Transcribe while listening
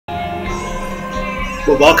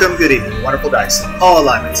Well, welcome, good evening, wonderful dice, all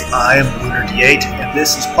alignments. I am Lunar D8, and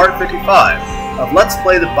this is part 55 of Let's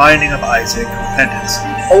Play The Binding of Isaac Repentance,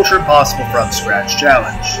 Ultra Impossible From Scratch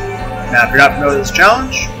Challenge. Now, if you're not familiar with this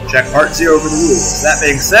challenge, check part 0 for the rules. That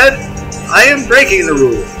being said, I am breaking the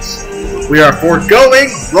rules. We are foregoing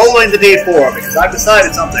rolling the D4 because I've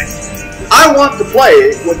decided something. I want to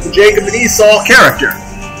play with the Jacob and Esau character.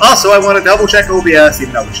 Also, I want to double check OBS,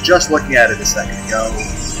 even though I was just looking at it a second ago.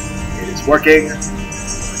 It is working.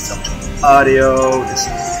 Audio, this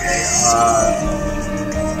is okay.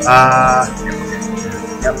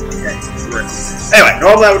 Yep, okay. Anyway,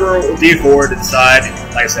 normally I would roll D4 to decide.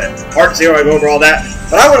 Like I said, part 0, I go over all that.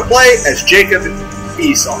 But I want to play as Jacob and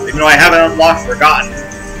Esau, even though I haven't unlocked Forgotten.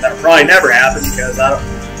 That'll probably never happen because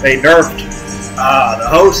they nerfed the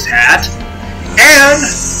host hat and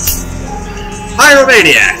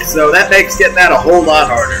Pyromaniac, so that makes getting that a whole lot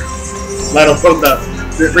harder. Let alone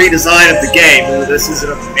the redesign of the game. This is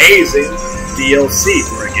an amazing DLC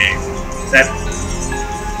for a game that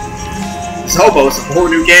is almost a whole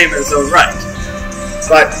new game in its own right.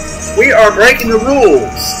 But we are breaking the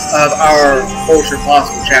rules of our Ultra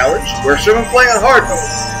Impossible Challenge. We're still going to play on hard mode,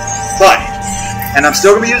 and I'm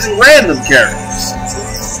still going to be using random characters.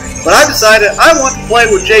 But I've decided I want to play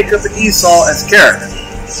with Jacob and Esau as characters.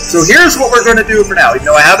 So here's what we're going to do for now. Even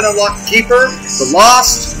though I haven't unlocked the Keeper, the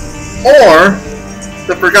Lost, or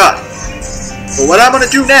the Forgotten. But what I'm going to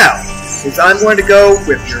do now is I'm going to go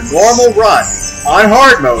with your normal run on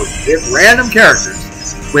hard mode with random characters,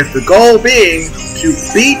 with the goal being to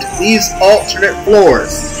beat these alternate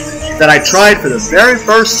floors that I tried for the very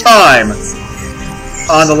first time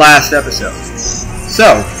on the last episode.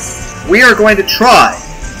 So, we are going to try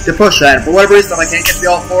to push that, and for whatever reason, if I can't get to the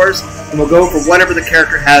alt floors, then we'll go for whatever the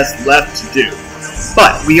character has left to do.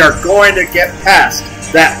 But we are going to get past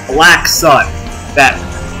that black sun that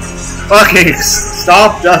fucking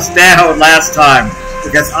stomped us down last time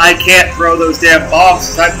because I can't throw those damn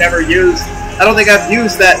bombs since I've never used. I don't think I've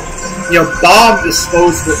used that, bomb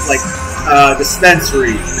disposal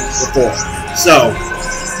dispensary before. So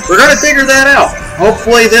we're gonna figure that out.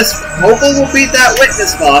 Hopefully we'll beat that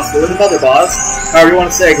witness boss or the mother boss, however you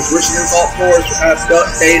want to say, because Wishing in Vault 4 is kind of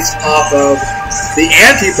based off of the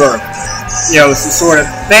anti-burn. It's a sort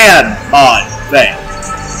of fan mod thing.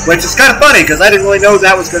 Which is kind of funny, because I didn't really know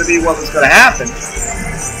that was going to be what was going to happen.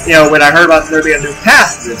 When I heard about there being a new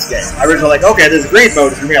path to this game. I was like, okay, this is green mode.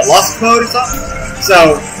 Is there going to be a lust mode or something?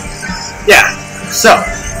 So, yeah. So,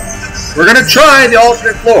 we're going to try the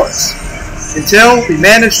alternate floors until we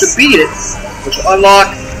manage to beat it, which will unlock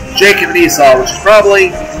Jacob and Esau, which is probably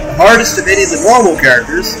the hardest of any of the normal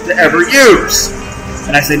characters to ever use.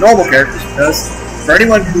 And I say normal characters because, for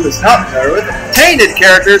anyone who is not familiar with it, tainted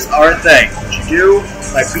characters are a thing. What you do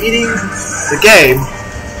by beating the game,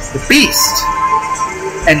 the beast,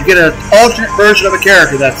 and you get an alternate version of a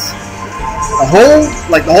character that's the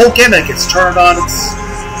whole gimmick is turned on its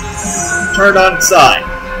side.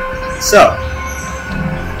 So,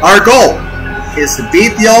 our goal is to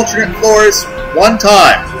beat the alternate floors one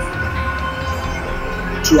time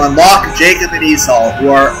to unlock Jacob and Esau, who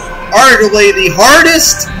are arguably the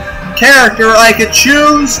hardest character I could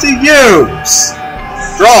choose to use.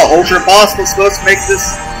 After all, Ultra Impossible is supposed to make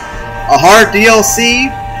this a hard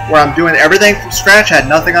DLC where I'm doing everything from scratch, had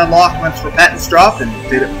nothing unlocked once Repentance dropped, and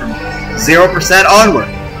did it from 0% onward.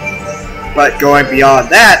 But going beyond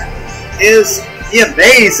that is the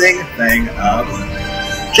amazing thing of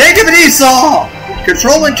Jacob and Esau!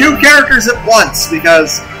 Controlling two characters at once,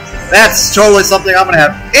 because that's totally something I'm going to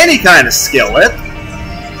have any kind of skill with.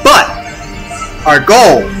 But our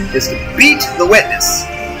goal is to beat the witness,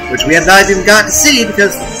 which we have not even got to see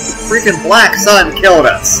because the freaking black sun killed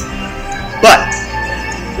us. But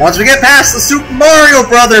once we get past the Super Mario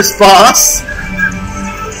Brothers boss,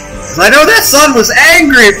 because I know that sun was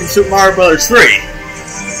angry from Super Mario Brothers 3.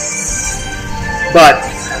 But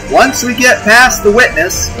once we get past the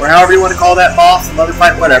witness, or however you want to call that boss, the mother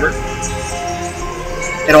fight, whatever,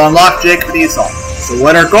 it'll unlock Jacob and Esau. So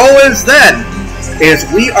what our goal is then is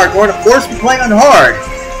we are going to, of course, be playing on hard,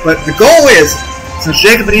 but the goal is, since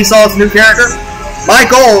Jacob and Esau is a new character, my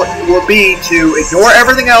goal will be to ignore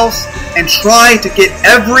everything else and try to get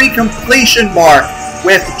every completion mark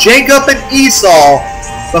with Jacob and Esau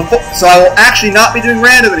before, so I will actually not be doing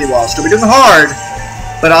random anymore. I'll still be doing hard,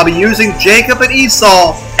 but I'll be using Jacob and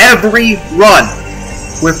Esau every run,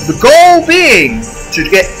 with the goal being to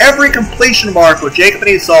get every completion mark with Jacob and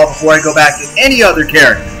Esau before I go back to any other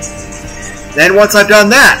character. Then once I've done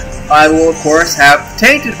that, I will of course have the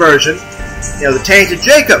tainted version, the tainted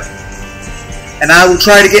Jacob. And I will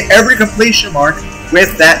try to get every completion mark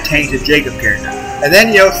with that tainted Jacob character. And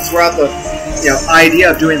then, since we're on the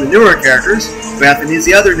idea of doing the newer characters, we have to use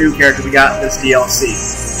the other new character we got in this DLC.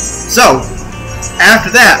 So,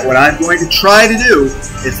 after that, what I'm going to try to do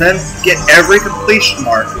is then get every completion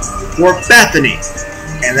mark for Bethany.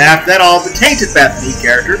 And then after that, I'll have the Tainted Bethany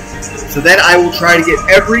character. So then I will try to get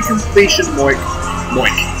every completion mark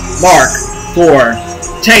for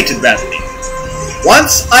Tainted Bethany.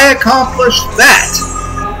 Once I accomplish that,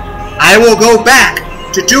 I will go back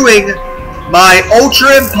to doing my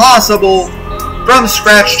Ultra Impossible from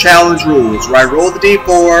scratch challenge rules, where I roll the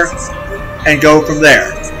D4 and go from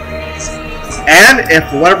there. And if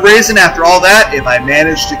for whatever reason, after all that, if I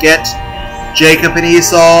manage to get Jacob and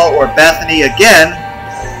Esau or Bethany again,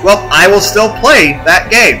 well, I will still play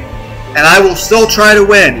that game. And I will still try to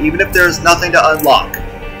win, even if there's nothing to unlock.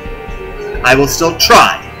 I will still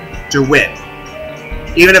try to win,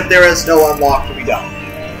 even if there is no unlock to be done.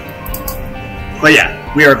 But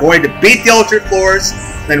yeah, we are going to beat the alternate floors,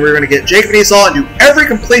 then we're going to get Jacob and Esau and do every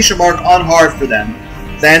completion mark on hard for them.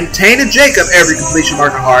 Then Tainted Jacob every completion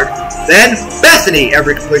mark on hard. Then Bethany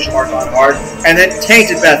every completion mark on hard. And then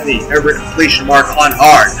Tainted Bethany every completion mark on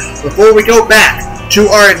hard. Before we go back to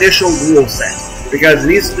our initial rule set. Because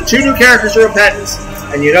these are the two new characters of repentance.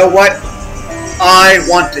 And you know what? I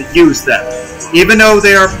want to use them. Even though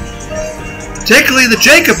they are particularly the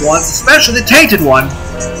Jacob ones, especially the Tainted one.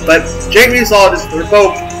 But Jacob and Esau is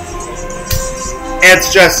revoked.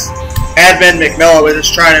 It's just Admin McMillan was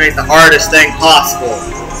just trying to make the hardest thing possible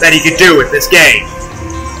that he could do with this game.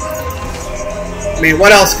 I mean,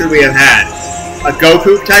 what else could we have had? A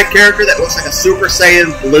Goku type character that looks like a Super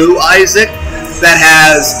Saiyan Blue Isaac that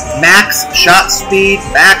has max shot speed,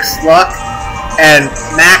 max luck, and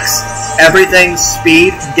max everything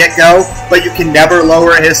speed from get-go, but you can never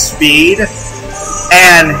lower his speed,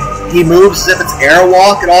 and he moves as if it's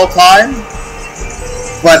airwalk at all time,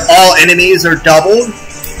 but all enemies are doubled.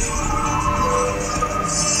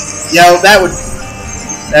 That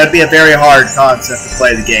would be a very hard concept to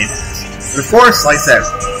play the game as. But of course, like I said,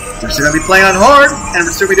 we're still going to be playing on hard, and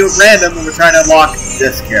we're still going to be doing random when we're trying to unlock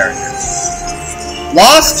this character.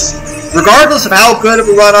 Lost, regardless of how good of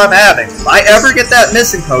a run I'm having, if I ever get that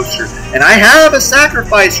missing poster, and I have a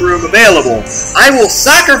sacrifice room available, I will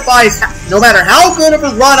sacrifice no matter how good of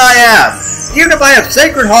a run I have. Even if I have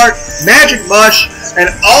Sacred Heart, Magic Mush, and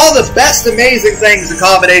all the best amazing things and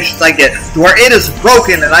combinations I get, to where it is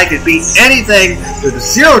broken and I could beat anything with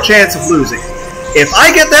zero chance of losing. If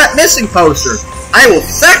I get that missing poster, I will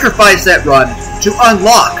sacrifice that run to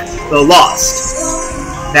unlock the Lost.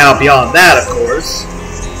 Now, beyond that, of course,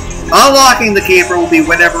 unlocking the Keeper will be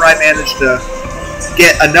whenever I manage to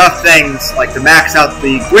get enough things, like to max out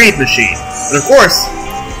the Greed Machine. But of course,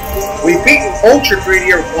 we've beaten Ultra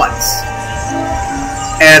Greedier once.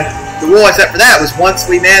 And the rule I set for that was once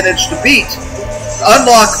we managed to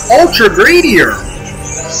unlock Ultra Greedier,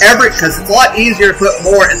 because it's a lot easier to put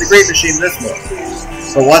more in the Greed Machine than this one.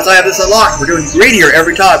 So once I have this unlocked, we're doing Greedier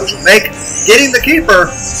every time, which will make getting the Keeper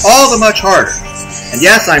all the much harder. And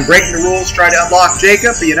yes, I'm breaking the rules trying to unlock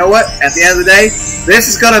Jacob, but you know what? At the end of the day, this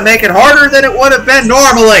is going to make it harder than it would have been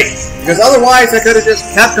normally. Because otherwise, I could have just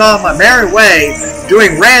kept on my merry way,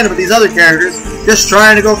 doing random with these other characters, just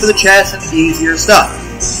trying to go for the chest and the easier stuff.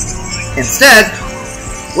 Instead,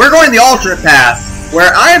 we're going the alternate path,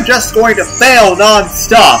 where I am just going to fail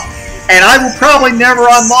non-stop, and I will probably never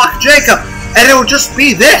unlock Jacob, and it will just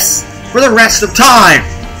be this for the rest of time.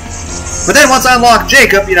 But then once I unlock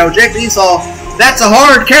Jacob, Jacob and Esau, that's a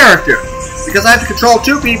hard character, because I have to control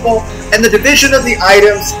two people, and the division of the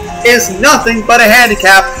items is nothing but a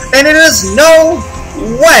handicap, and it is no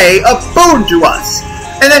way a boon to us.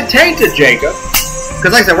 And then Tainted Jacob,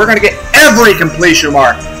 because like I said, we're going to get every completion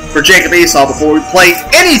mark for Jacob and Esau before we play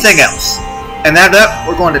anything else. And after that,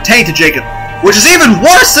 we're going to Tainted Jacob, which is even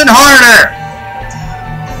worse and harder!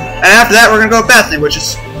 And after that, we're going to go Bethany, which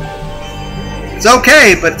is... it's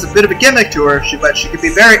okay, but it's a bit of a gimmick to her, but she can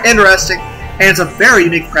be very interesting, and it's a very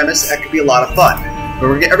unique premise that could be a lot of fun.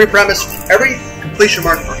 But we're going to get every every completion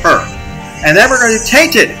mark for her. And then we're going to do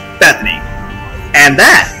Tainted Bethany. And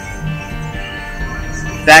that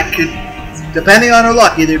could, depending on her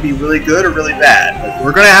luck, either be really good or really bad. But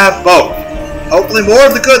we're going to have both. Hopefully more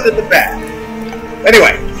of the good than the bad.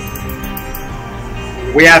 Anyway,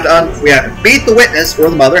 we have to beat the Witness,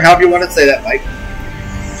 or the Mother, however you want to say that, Mike,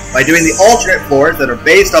 by doing the alternate floors that are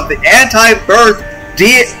based off the anti-birth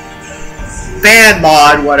fan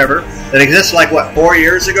mod, whatever, that existed like, what, 4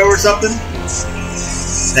 years ago or something?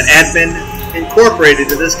 That had been incorporated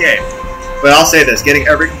into this game. But I'll say this, getting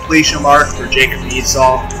every completion mark for Jacob and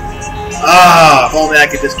Esau, if only I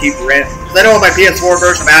could just keep random. Because I know on my PS4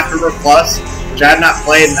 version of Afterbirth Plus, which I have not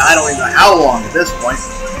played in I don't even know how long at this point,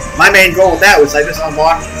 my main goal with that was I just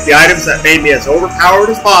unlocked the items that made me as overpowered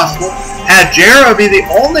as possible. Had Jera be the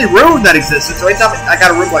only rune that existed, so anytime I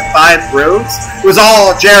got a rune like 5 runes, it was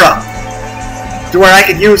all Jera. To where I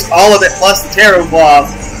could use all of it plus the Tarot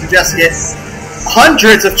Glove to just get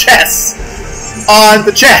hundreds of chests on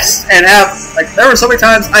the chest. And have, like, there were so many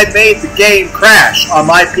times I made the game crash on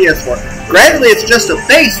my PS4. Granted, it's just a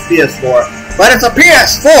base PS4, but it's a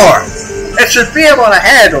PS4! It should be able to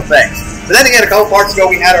handle things. But then again, a couple parts ago,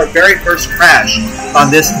 we had our very first crash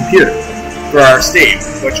on this computer for our Steam,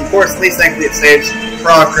 which of course, at least thankfully it saves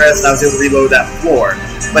progress, and I was able to reload that before.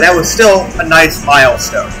 But that was still a nice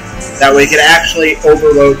milestone. That we could actually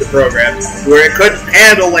overload the program, where it couldn't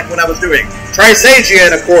handle like what I was doing.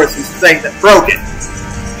 Trisagian, of course, was the thing that broke it.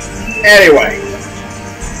 Anyway,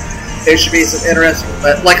 it should be some interesting.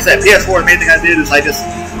 But like I said, PS4, the main thing I did is I just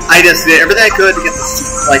did everything I could to get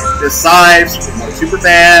the Sives,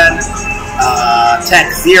 Superman,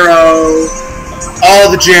 Tech Zero, all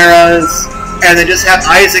the Jeras, and then just have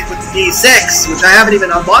Isaac with the D6, which I haven't even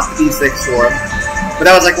unlocked the D6 for him. But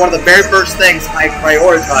that was like one of the very first things I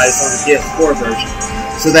prioritized on the PS4 version,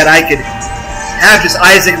 so that I could have just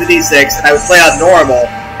Isaac the D6, and I would play on normal,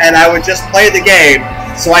 and I would just play the game,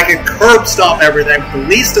 so I could curb stomp everything with the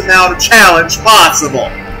least amount of challenge possible.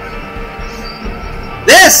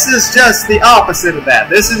 This is just the opposite of that.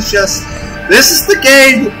 This is the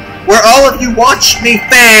game where all of you watch me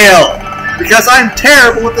fail, because I'm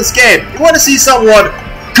terrible at this game. If you want to see someone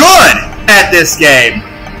good at this game,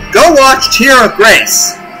 go watch Tear of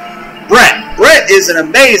Grace. Brett. Brett is an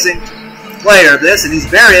amazing player of this, and he's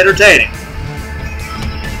very entertaining.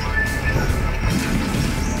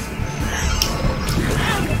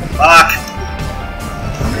 Fuck.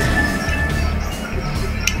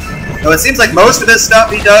 So it seems like most of this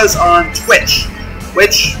stuff he does on Twitch,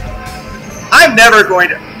 which I'm never going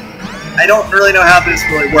to... I don't really know how this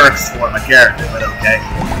really works for my character, but okay.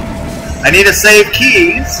 I need to save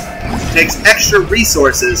keys. It takes extra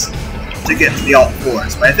resources to get to the alt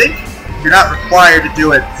floors, but I think you're not required to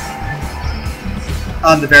do it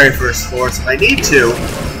on the very first floor, so if I need to,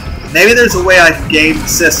 maybe there's a way I can game the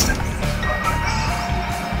system.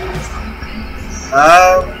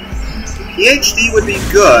 PhD would be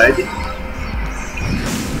good.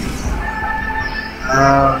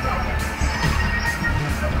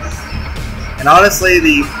 And honestly,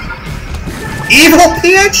 the evil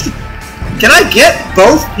PhD? Can I get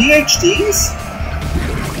both PhDs?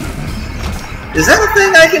 Is that a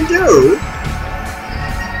thing I can do?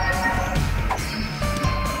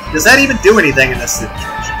 Does that even do anything in this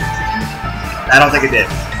situation? I don't think it did.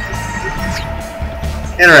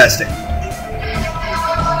 Interesting.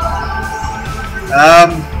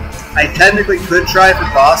 I technically could try for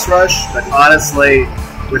boss rush, but honestly,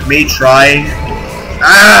 with me trying...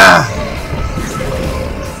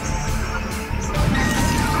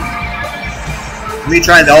 Me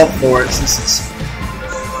trying the alt floors, this is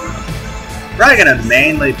probably gonna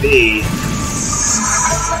mainly be...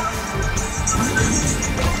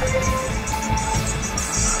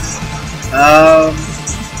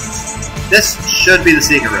 this should be the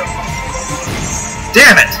secret room.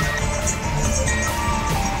 Damn it!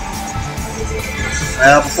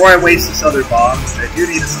 Well, before I waste this other bomb, which I do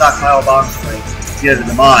need to stockpile bombs to get into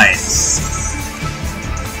the mines.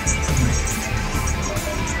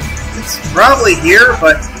 It's probably here,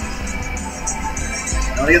 but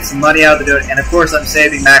I'll get some money out to do it. And of course, I'm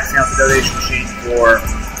saving maxing out the donation machine for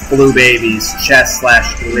Blue Baby's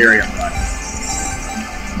chest/delirium run.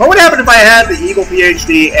 What would happen if I had the evil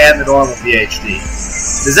PhD and the normal PhD?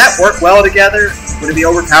 Does that work well together? Would it be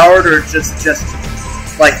overpowered, or just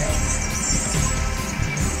like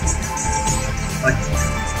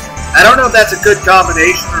I don't know if that's a good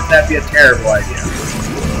combination or if that'd be a terrible idea.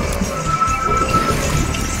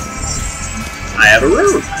 I have a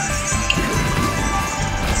rune.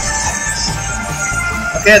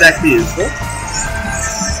 Okay, that could be useful.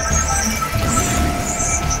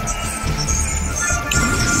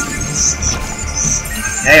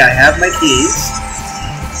 Okay, I have my keys.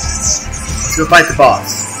 Let's go fight the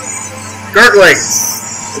boss. Gurglings!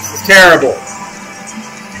 This is terrible.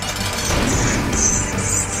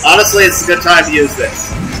 Honestly, it's a good time to use this.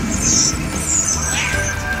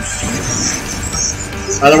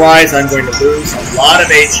 Otherwise, I'm going to lose a lot of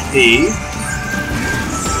HP.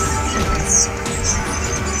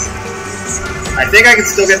 I think I can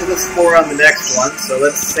still get to this floor on the next one, so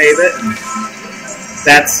let's save it.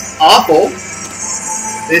 That's awful.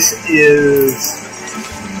 This is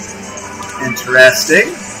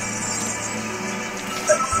interesting.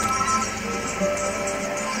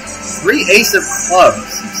 3 Ace of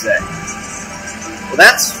Clubs, you say. Well,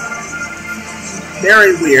 that's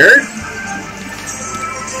very weird.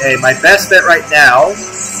 Okay, my best bet right now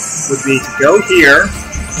would be to go here.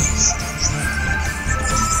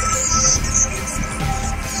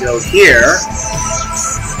 Go here.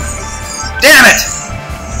 Damn it!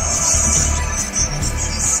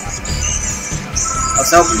 I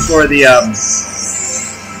was hoping for the,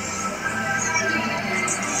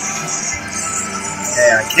 Okay,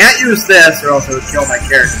 I can't use this or else it would kill my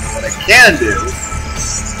character. What I can do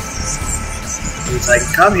is I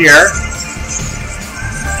can come here,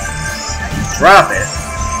 I can drop it,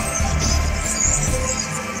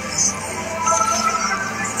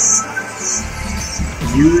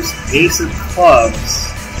 use Ace of Clubs.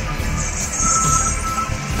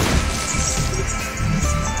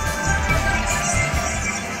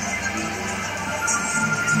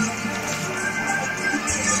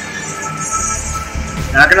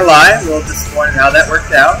 Not gonna lie, a little disappointed how that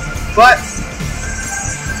worked out, but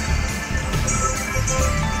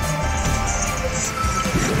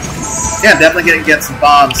yeah, I'm definitely gonna get some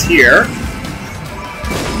bombs here.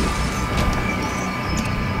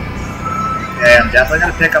 Okay, I'm definitely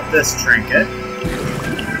gonna pick up this trinket.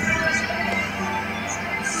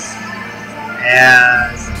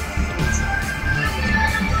 And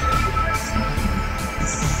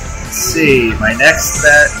let's see, my next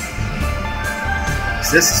bet.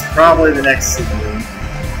 This is probably the next signal.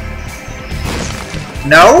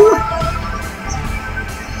 No?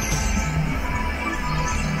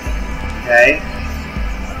 Okay.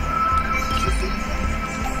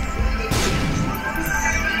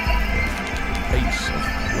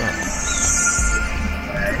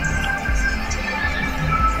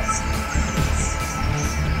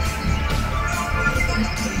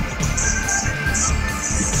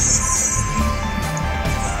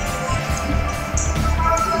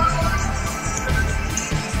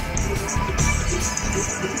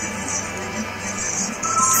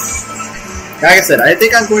 Like I said, I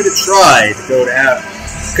think I'm going to try to go to have...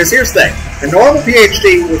 Because here's the thing. A normal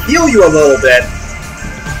PhD will heal you a little bit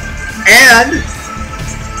and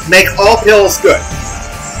make all pills good.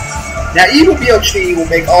 Now, evil PhD will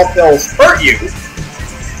make all pills hurt you,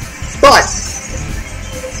 but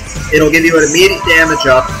it'll give you an immediate damage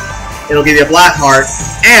up, it'll give you a black heart,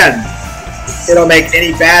 and it'll make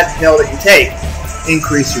any bad pill that you take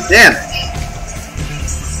increase your damage.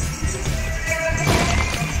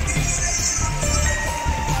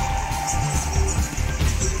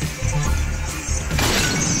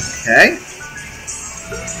 Okay.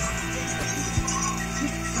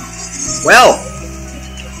 Well,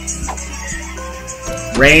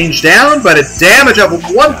 range down, but a damage of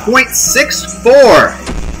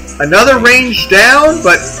 1.64. Another range down,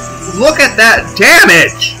 but look at that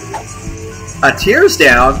damage. A tears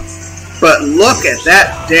down, but look at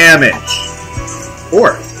that damage.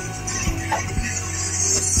 Fourth.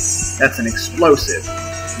 That's an explosive.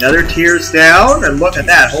 Another tears down, and look at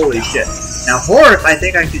that. Holy shit. Now, Horth, I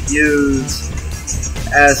think I could use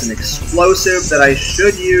as an explosive that I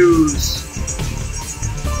should use.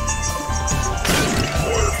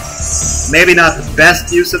 Maybe not the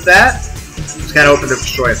best use of that. Just kind of open to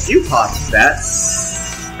destroy a few pots of that.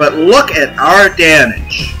 But look at our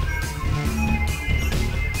damage.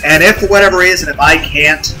 And if for whatever reason, if I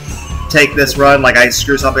can't take this run, like I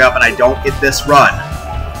screw something up and I don't get this run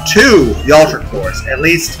to the Ultra Course, at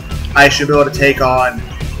least I should be able to take on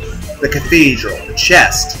the Cathedral, the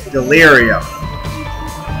Chest, Delirium.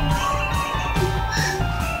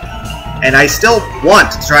 And I still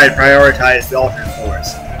want to try to prioritize the alternate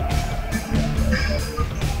course.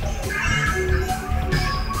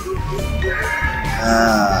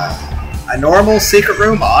 A normal secret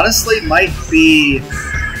room honestly might be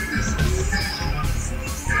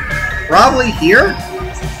probably here.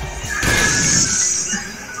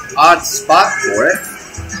 Odd spot for it.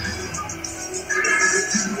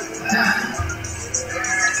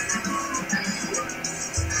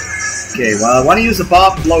 Okay, well, I want to use a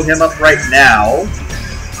bomb to blow him up right now.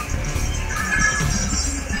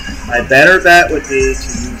 My better bet would be to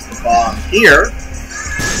use the bomb here.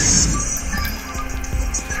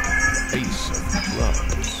 Ace of Clubs.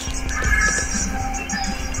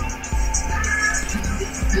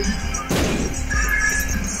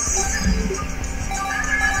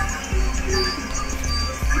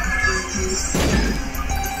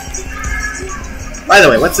 By the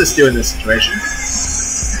way, what's this do in this situation?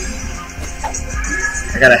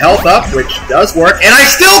 I got a health up, which does work, and I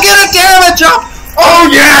still get a damage up! Oh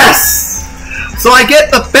yes! So I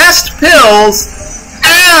get the best pills,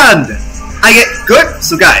 and I get good...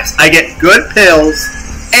 So guys, I get good pills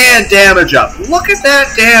and damage up. Look at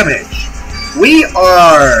that damage. We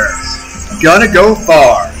are gonna go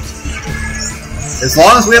far. As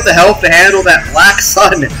long as we have the health to handle that black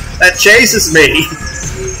sun that chases me,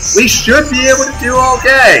 we should be able to do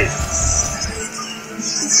okay.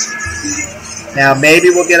 Now maybe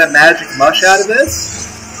we'll get a magic mush out of this.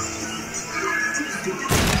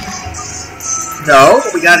 No,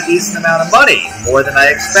 but we got a decent amount of money. More than I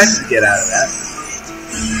expected to get out of that.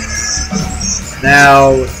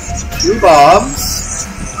 Now, 2 bombs.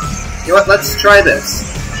 You know what, let's try this.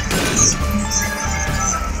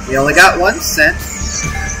 We only got 1 cent.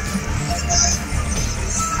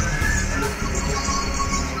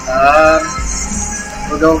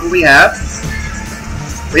 We'll go with what we have.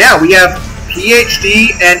 But yeah, we have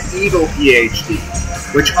PhD and Evil PhD.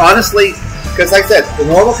 Which honestly, because like I said, the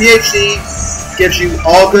normal PhD gives you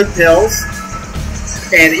all good pills,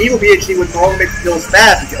 and the Evil PhD would normally make the pills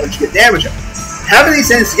bad because you get damage up. Having these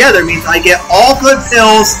things together means I get all good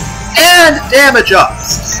pills and damage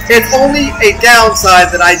ups. It's only a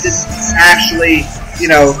downside that I didn't actually, you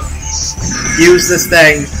know, use this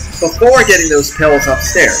thing before getting those pills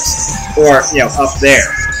upstairs. Or, you know, up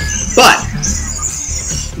there. But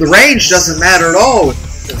the range doesn't matter at all with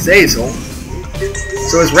Azazel.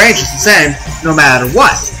 So his range is the same no matter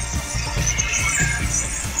what.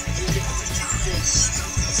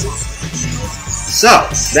 So,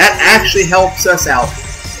 that actually helps us out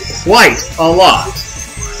quite a lot.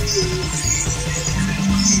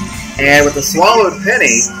 And with the swallowed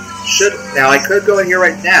penny, now I could go in here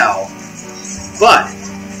right now, but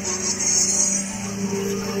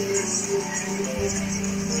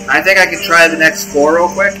I think I can try the next floor real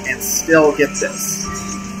quick and still get this.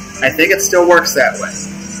 I think it still works that way,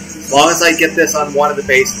 as long as I get this on one of the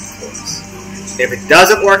basement floors. If it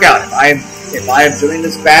doesn't work out, if I am doing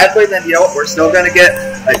this badly, then you know what, we're still going to get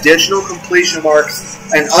additional completion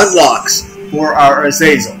marks and unlocks for our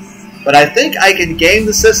Azazel. But I think I can game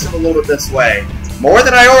the system a little bit this way, more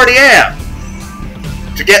than I already am,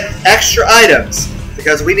 to get extra items,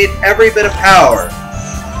 because we need every bit of power.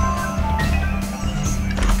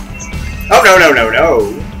 Oh, no, no, no,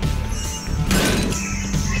 no.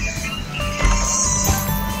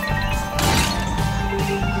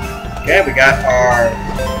 Okay, we got our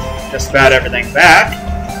just about everything back.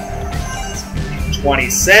 20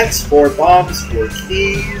 cents, 4 bombs, 4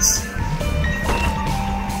 keys.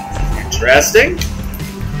 Interesting.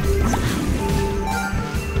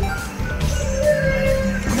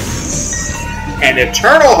 And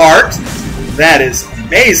Eternal Heart. That is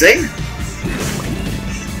amazing.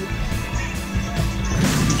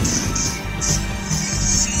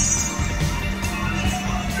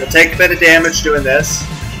 We'll take a bit of damage doing this.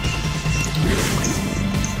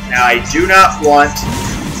 Now, I do not want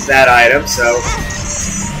that item, so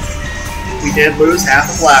we did lose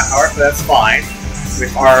half a black heart, but that's fine.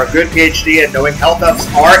 With our good PhD and knowing health ups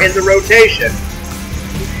are in the rotation.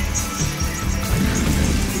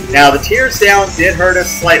 Now, the tears down did hurt us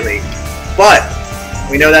slightly, but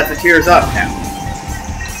we know that the tears up now.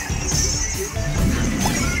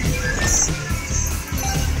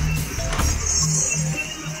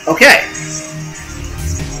 Okay.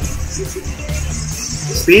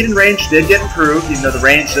 Speed and range did get improved, even though the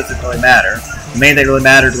range doesn't really matter. The main thing that really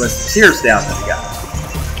mattered was the tears down that we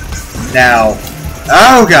got. Now,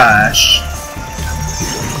 oh gosh.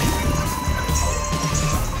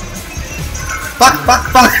 Fuck,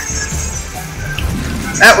 fuck, fuck!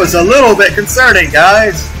 That was a little bit concerning,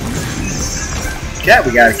 guys. Okay,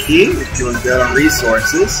 we got a key. We're doing good on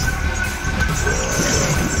resources.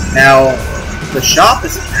 Now, the shop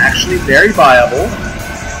is actually very viable.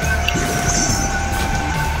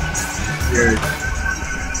 Here.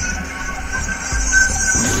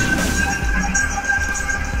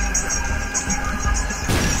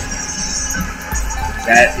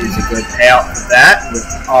 That is a good payout for that. With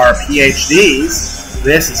our PhDs,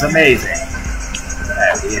 this is amazing.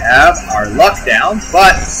 Okay, we have our luck down,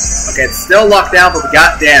 but okay, it's still luck down, but we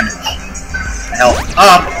got damage. Health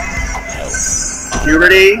up.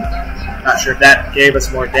 Puberty. Not sure if that gave us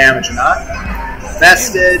more damage or not.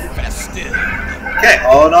 Vested. Okay,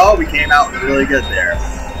 all in all, we came out really good there.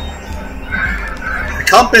 The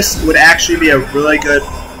compass would actually be a really good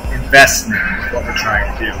investment with what we're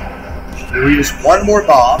trying to do. We use one more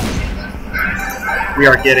bomb. We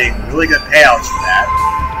are getting really good payouts for that.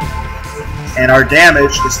 And our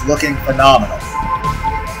damage is looking phenomenal.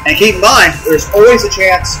 And keep in mind, there's always a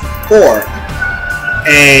chance for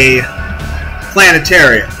a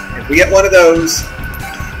planetarium. If we get one of those,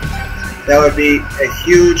 that would be a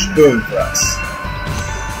huge boon for us.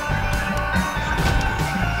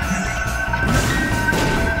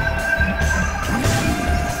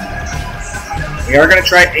 We are going to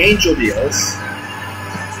try angel deals.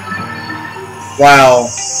 While,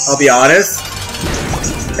 I'll be honest,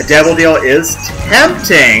 A devil deal is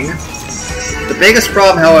tempting. The biggest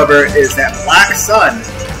problem, however, is that Black Sun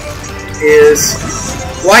is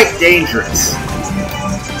quite dangerous.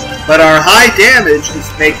 But our high damage is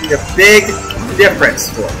making a big difference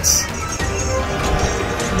for us.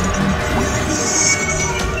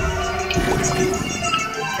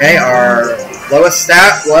 Okay, our lowest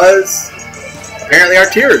stat was apparently our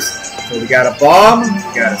tears. So we got a bomb,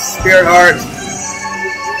 we got a spirit heart.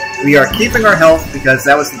 We are keeping our health because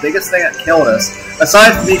that was the biggest thing that killed us,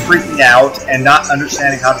 aside from me freaking out and not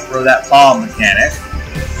understanding how to throw that bomb mechanic.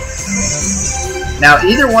 Now,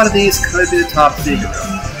 either one of these could be the top secret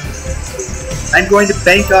room. I'm going to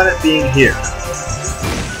bank on it being here.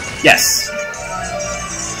 Yes.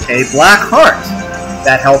 A black heart.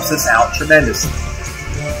 That helps us out tremendously.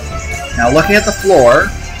 Now, looking at the floor,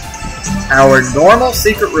 our normal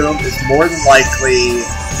secret room is more than likely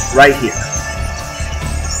right here.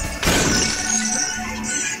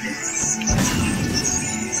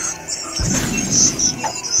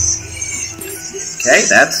 Okay,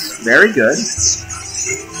 that's very good.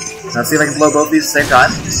 Let's see if I can blow both of these at the same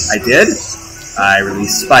time. I did. I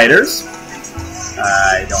released spiders.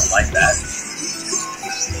 I don't like that.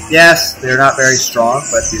 Yes, they're not very strong,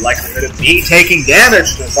 but the likelihood of me taking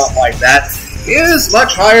damage to something like that is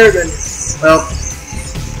much higher than, well,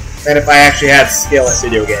 than if I actually had skill at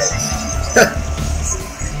video games.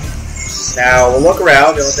 Now, we'll look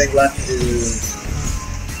around. The only thing left is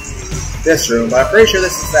this room, but I'm pretty sure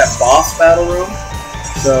this is that boss battle room,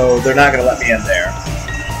 so they're not going to let me in there.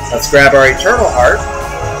 Let's grab our Eternal Heart.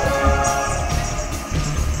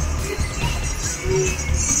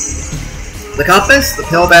 The compass, the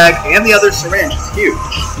pill bag, and the other syringe is huge.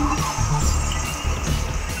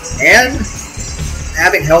 And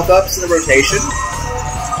having health ups in the rotation,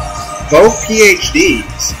 both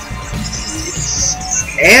PhDs,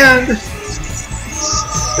 and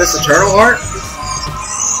this Eternal Heart.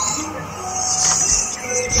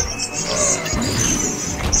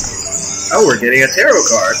 Oh, we're getting a tarot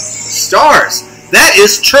card. Stars! That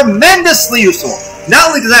is tremendously useful! Not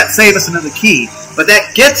only does that save us another key, but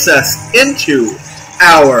that gets us into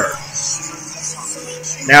our...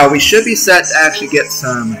 Now, we should be set to actually get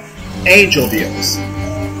some angel deals.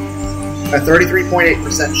 A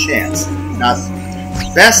 33.8% chance. Not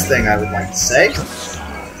the best thing I would like to say.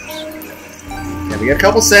 Okay, we get a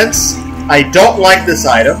couple cents. I don't like this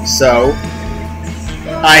item, so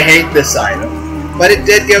I hate this item. But it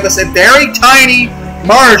did give us a very tiny,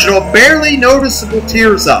 marginal, barely noticeable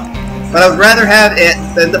tears up. But I would rather have it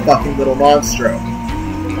than the fucking little monstro.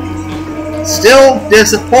 Still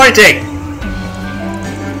disappointing!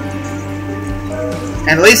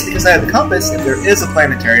 And at least because I have the compass, if there is a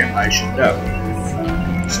planetarium, I should know.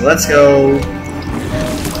 So let's go...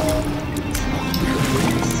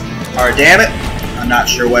 Hard damn it. I'm not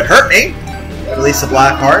sure what hurt me, but at least the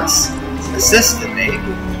black hearts assisted me.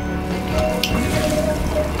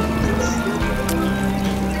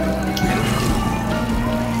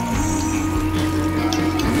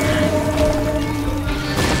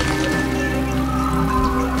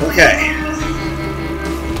 Okay.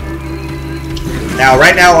 Now,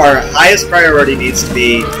 right now, our highest priority needs to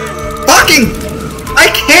be... Fucking!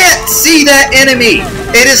 I can't see that enemy!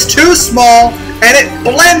 It is too small, and it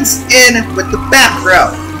blends in with the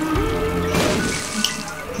background.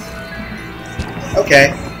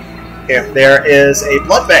 Okay. If there is a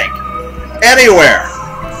blood bank anywhere,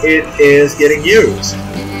 it is getting used.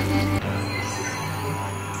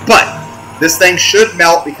 But this thing should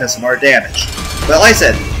melt because of our damage. But like I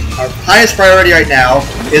said, our highest priority right now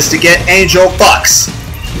is to get angel fucks.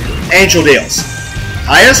 Angel deals.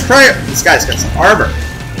 Highest priority. This guy's got some armor.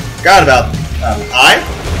 Forgot about I.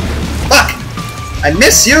 Fuck! I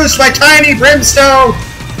misused my tiny brimstone!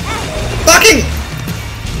 Fucking!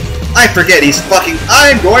 I forget he's fucking...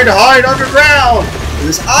 I'm going to hide underground!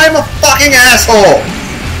 Because I'm a fucking asshole!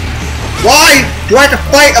 Why do I have to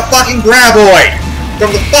fight a fucking graboid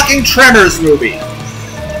from the fucking Tremors movie?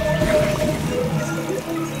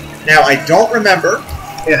 Now, I don't remember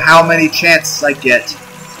how many chances I get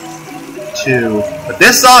to... But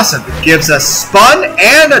this is awesome. It gives us spun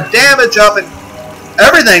and a damage up, and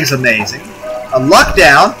everything's amazing. A luck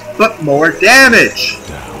down, but more damage.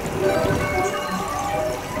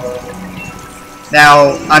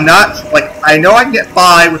 Now, I'm not... Like, I know I can get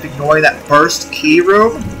by with ignoring that first key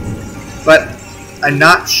room, but I'm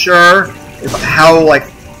not sure if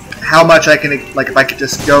how much I can, like, if I could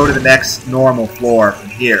just go to the next normal floor from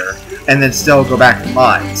here, and then still go back to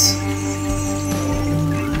mines.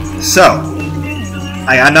 So,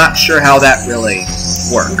 I'm not sure how that really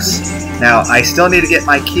works. Now, I still need to get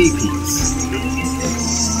my key piece.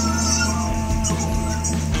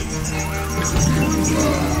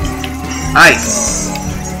 I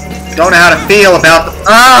don't know how to feel about the...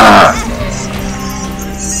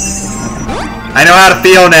 I know how to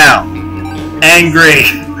feel now. Angry.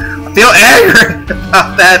 I feel angry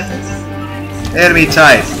about that enemy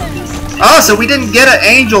type. Also, we didn't get an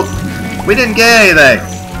angel. We didn't get anything.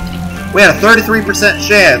 We had a 33%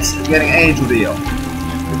 chance of getting an angel deal.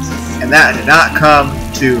 And that did not come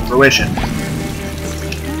to fruition.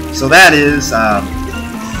 So that is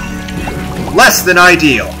less than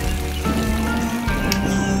ideal.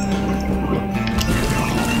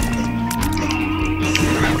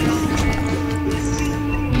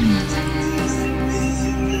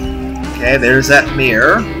 Okay, there's that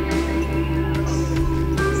mirror.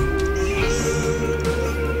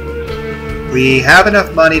 We have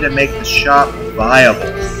enough money to make the shop viable.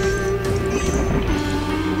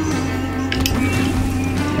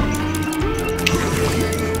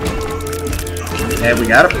 Okay, we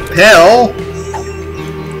got a pill.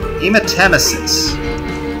 Hematemesis.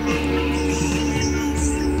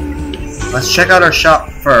 Let's check out our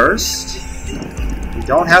shop first. We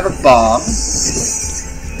don't have a bomb.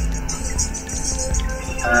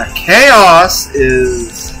 Chaos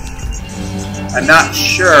is... I'm not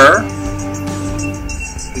sure.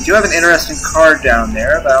 We do have an interesting card down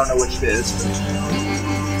there, but I don't know which it is.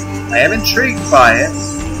 I am intrigued by it.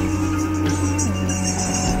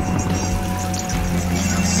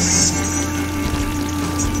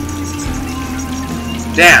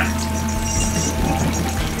 Damn.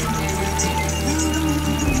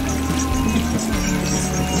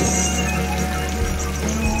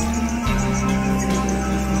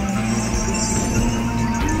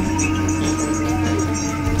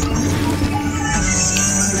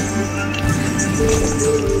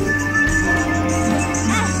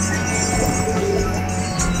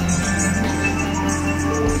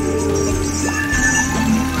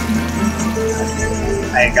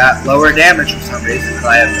 I got lower damage for some reason, but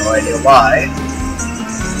I have no idea why.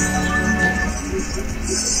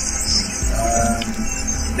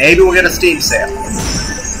 Maybe we'll get a Steam sale.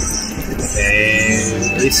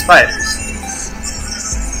 Okay, these spiders.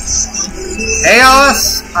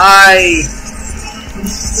 Chaos, I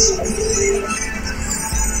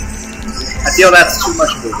feel that's too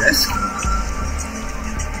much of a risk.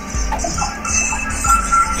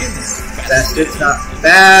 It's not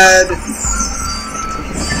bad.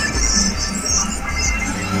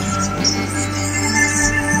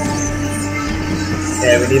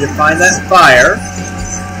 Okay, we need to find that fire.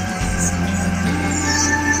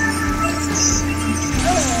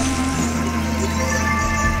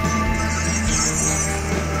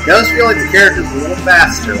 It does feel like the character's a little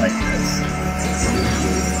faster like this.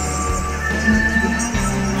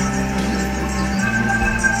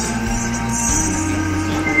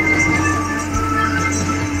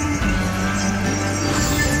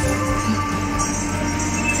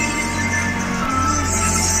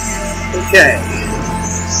 Okay.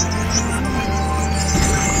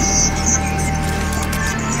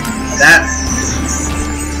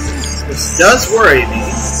 This does worry me,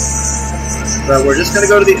 but we're just going to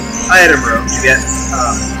go to the item room to get...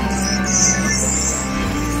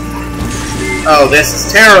 Oh, this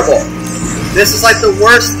is terrible. This is like the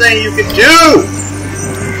worst thing you can do!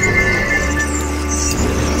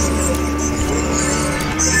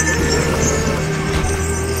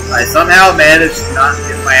 I somehow managed to not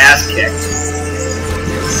get my ass kicked.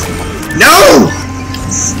 No!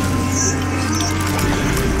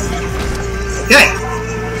 Okay.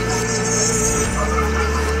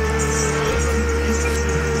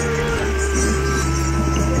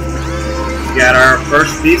 We got our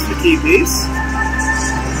first piece, the key piece.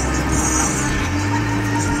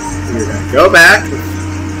 We're gonna go back.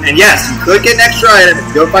 And yes, you could get an extra item if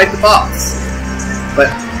you go fight the boss. But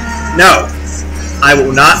no. I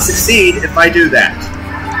will not succeed if I do that.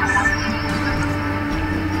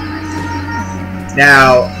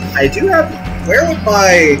 Now, I do have... Where would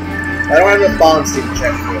my... I don't have a bond steam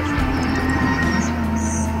check for it.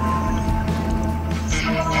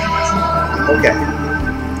 Okay.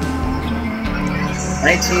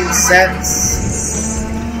 19 cents.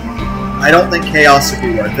 I don't think Chaos would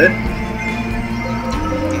be worth it.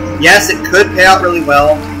 Yes, it could pay out really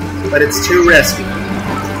well, but it's too risky.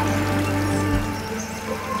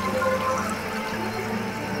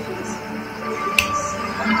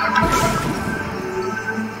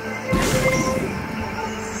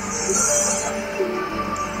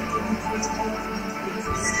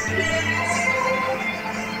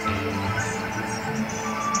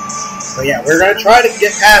 So yeah, we're going to try to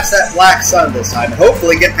get past that black sun this time, and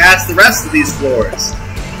hopefully get past the rest of these floors.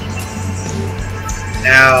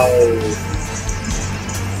 Now...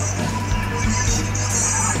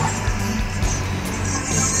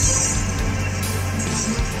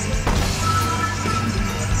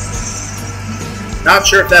 Not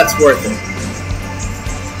sure if that's worth it.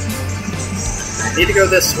 I need to go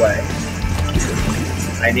this way.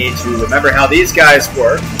 I need to remember how these guys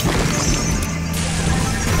work.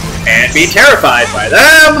 And be terrified by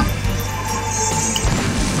them!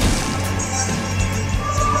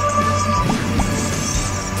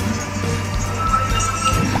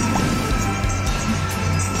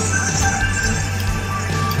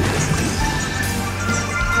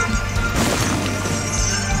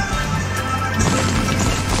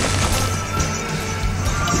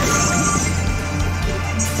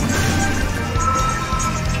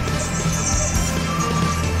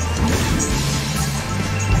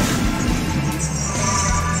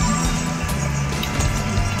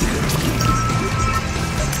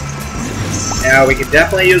 Now we can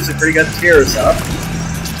definitely use a pretty good tears up.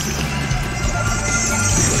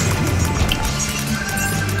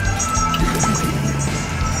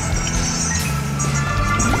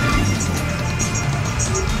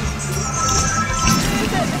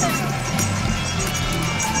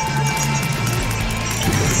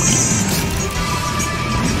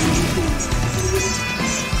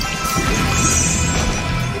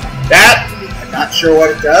 That, I'm not sure what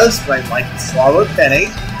it does, but I like to swallow a penny.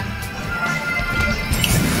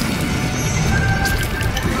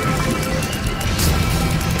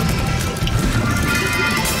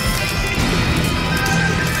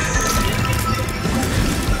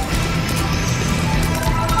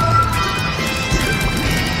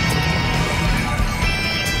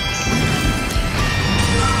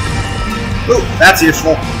 Ooh, that's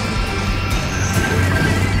useful.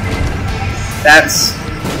 That's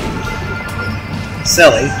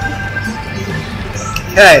silly.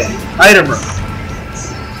 Okay, item room.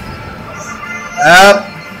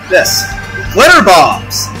 This. Glitter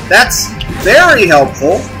bombs! That's very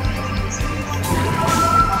helpful.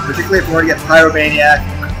 Particularly if we want to get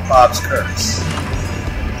Pyromaniac Bob's Curse.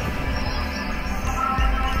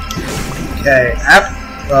 Okay,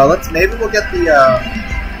 well, maybe we'll get the,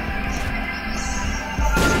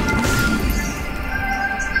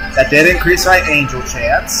 that did increase my angel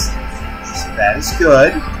chance, so that is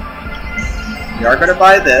good. We are going to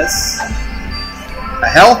buy this. A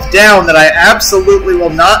health down that I absolutely will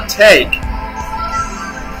not take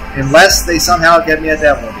unless they somehow give me a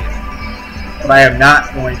devil deal. But I am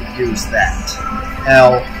not going to use that.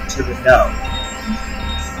 Hell to the no.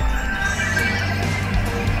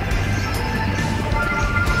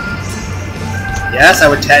 Yes, I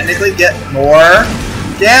would technically get more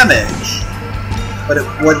damage. But it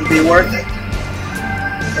wouldn't be worth it.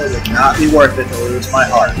 It would not be worth it to lose my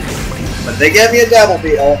heart. But if they give me a devil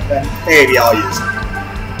beetle, then maybe I'll use it.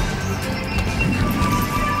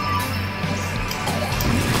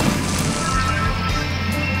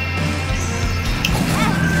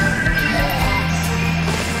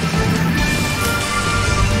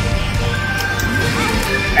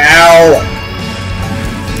 Ow!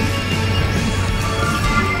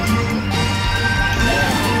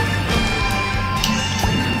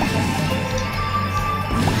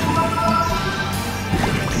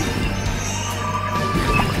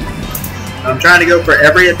 I'm trying to go for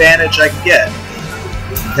every advantage I can get,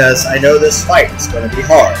 because I know this fight is going to be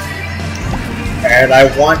hard, and I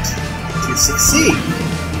want to succeed.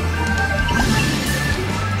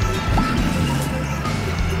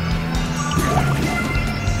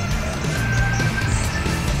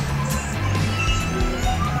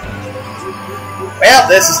 Well,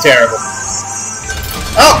 this is terrible.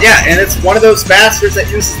 Oh, yeah, and it's one of those bastards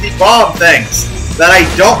that uses the bomb things that I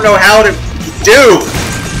don't know how to do.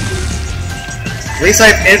 At least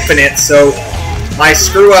I have infinite, so my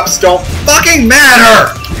screw-ups don't fucking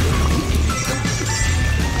matter!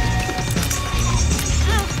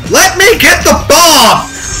 Let me get the bomb!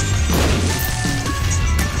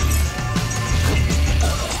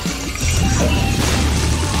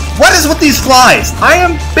 What is with these flies? I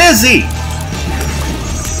am busy!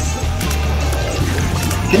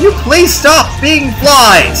 Can you please stop being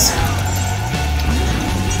flies?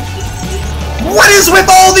 What is with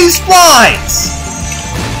all these flies?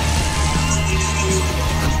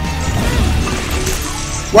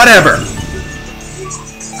 Whatever.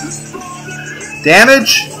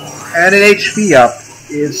 Damage and an HP up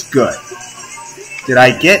is good. Did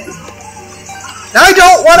I get... I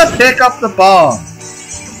don't want to pick up the bomb!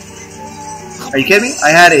 Are you kidding me?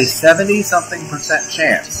 I had a 70-something%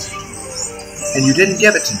 chance. And you didn't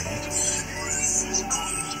give it to me.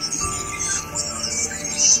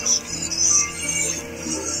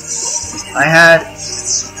 I had...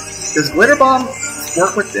 Does Glitter Bomb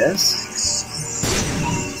work with this?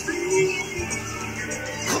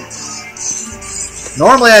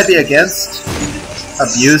 Normally I'd be against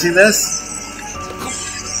abusing this,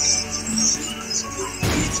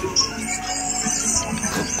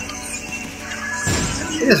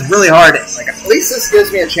 It is really hard. Like, at least this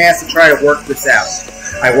gives me a chance to try to work this out.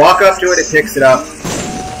 I walk up to it, it picks it up.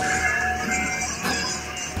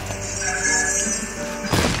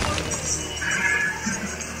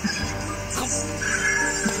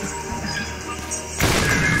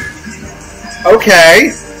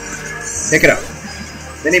 Okay. Pick it up.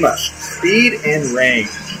 Mini mush. Speed and range.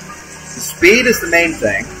 The speed is the main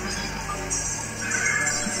thing.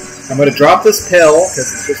 I'm going to drop this pill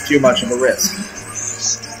because it's just too much of a risk.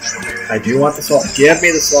 I do want the swallow. Give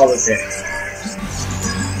me the swallow penny.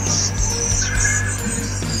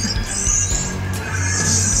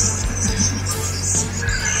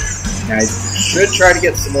 I should try to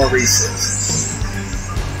get some more resources.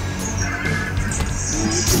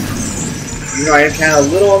 You know, I am kind of a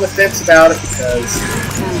little on the fence about it because...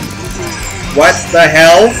 What the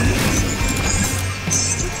hell?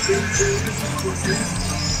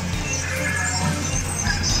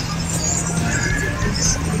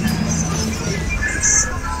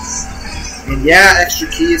 And yeah, extra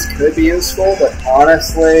keys could be useful, but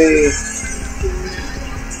honestly,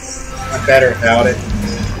 I'm better without it.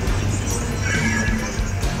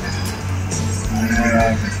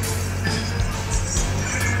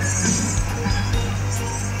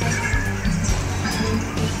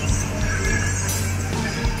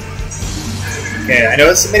 Okay, I know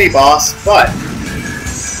it's a mini-boss, but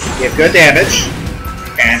we have good damage,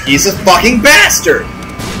 and he's a fucking bastard!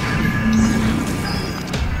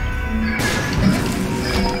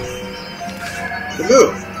 The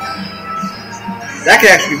move. That could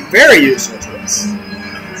actually be very useful to us,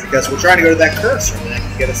 because we're trying to go to that cursor, and that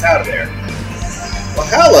can get us out of there. Well,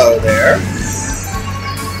 hello there.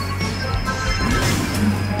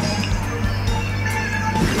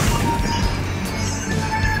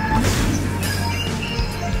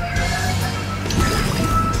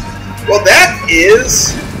 Well, that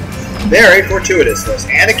is very fortuitous for us,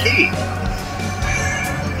 and a key.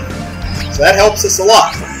 So that helps us a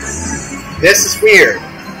lot. This is weird.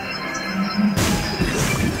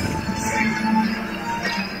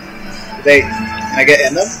 Can I get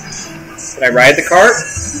in them? Can I ride the cart?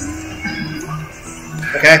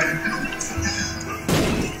 Okay.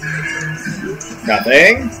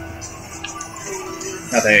 Nothing.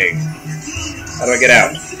 Nothing. How do I get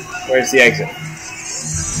out? Where's the exit?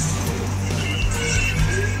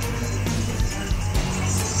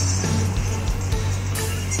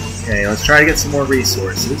 Okay, let's try to get some more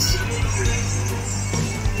resources.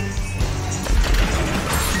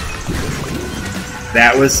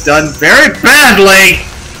 That was done very badly!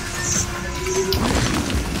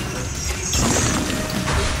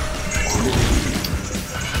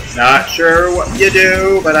 Not sure what you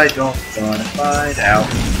do, but I don't want to find out.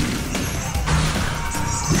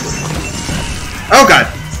 Oh god!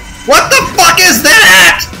 What the fuck is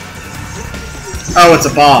that?! Oh, it's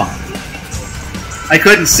a bomb. I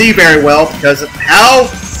couldn't see very well because of how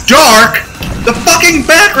dark the fucking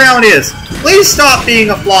background is! Please stop being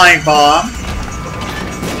a flying bomb!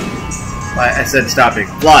 I said stop being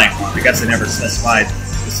a flying bomb. I guess I never specified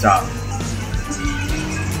to stop.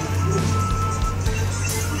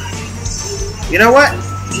 You know what?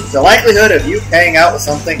 The likelihood of you paying out with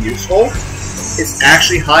something useful is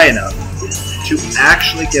actually high enough to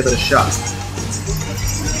actually give it a shot.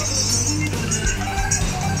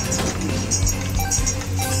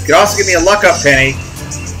 You could also give me a luck up penny.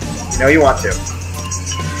 You know you want to.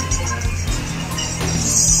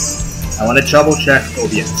 I want to double check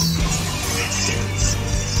OBS.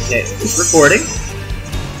 Okay, it's recording.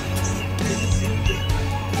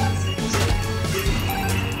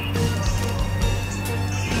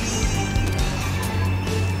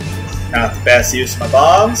 Not the best use of my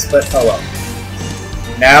bombs, but oh well.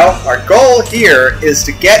 Now, our goal here is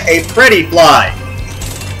to get a pretty fly.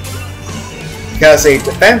 Because a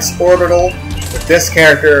defense orbital with this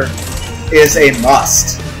character is a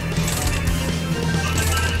must.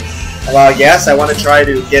 And while yes, I want to try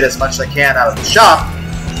to get as much as I can out of the shop,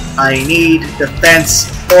 I need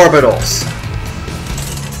defense orbitals.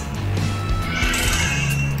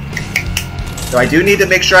 So I do need to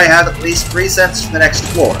make sure I have at least 3 cents for the next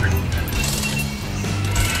floor.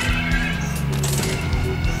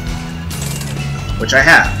 Which I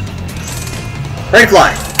have. Pretty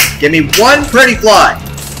fly. Give me one pretty fly.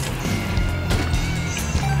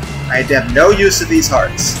 I have no use of these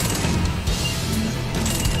hearts.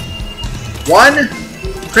 One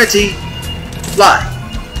pretty fly.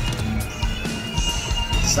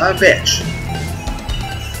 Son of a bitch.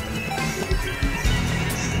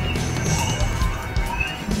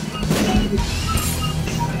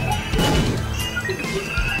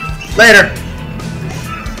 Later.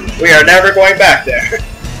 We are never going back there.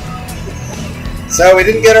 So we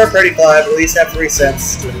didn't get our pretty fly, but at least have 3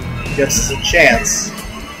 cents. Gives us a chance.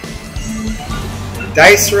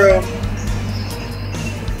 Dice room.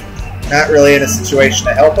 Not really in a situation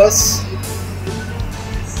to help us.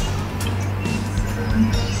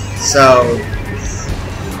 So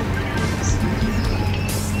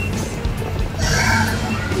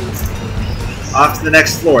off to the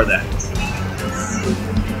next floor then.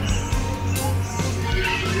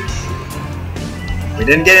 We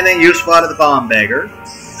didn't get anything useful out of the bomb beggar.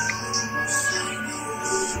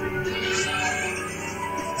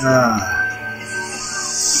 And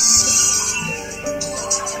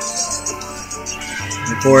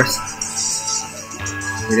of course,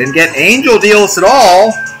 we didn't get angel deals at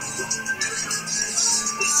all.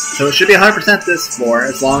 So it should be 100% this floor,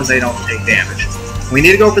 as long as they don't take damage. We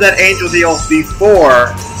need to go for that angel deal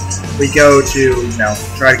before we go to, you know,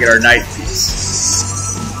 try to get our night piece.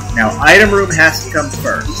 Now, item room has to come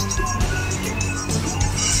first.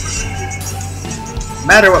 No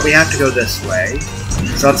matter what, we have to go this way.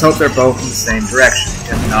 So let's hope they're both in the same direction.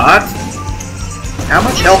 If not, how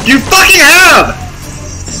much health do you fucking have?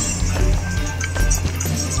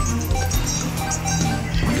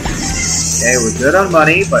 Okay, we're good on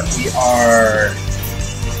money, but we are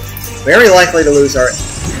very likely to lose our...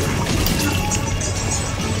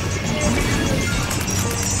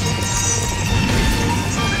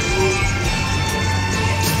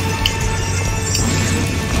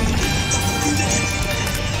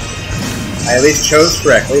 I at least chose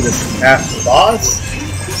correctly. This is past the boss.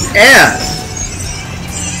 And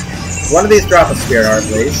one of these drop a spirit heart,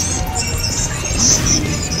 please.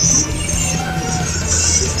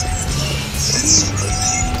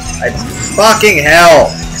 Fucking hell!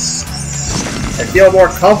 I feel more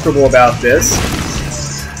comfortable about this.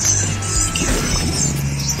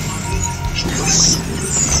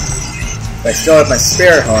 I still have my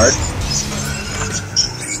spirit heart.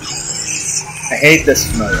 I hate this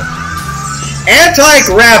familiar.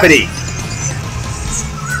 Anti-gravity!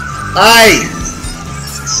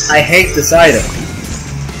 I hate this item.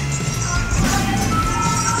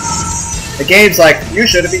 The game's like, you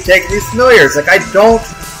shouldn't be taking these familiars. Like, I don't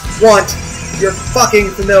want your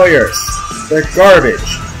fucking familiars. They're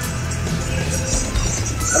garbage.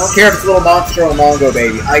 I don't care if it's a little monster or a Mongo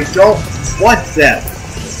baby. I don't want them.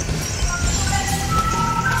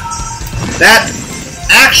 That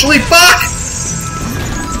actually, fuck!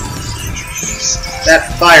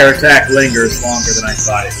 That fire attack lingers longer than I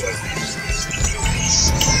thought it would.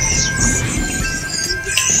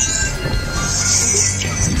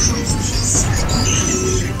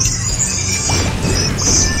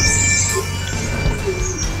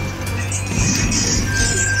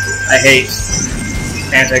 I hate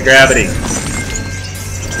anti-gravity.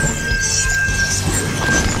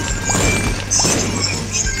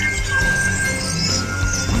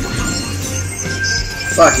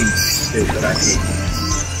 Fucking stupid, I hate this.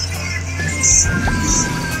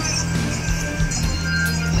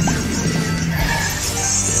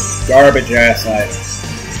 Garbage ass items.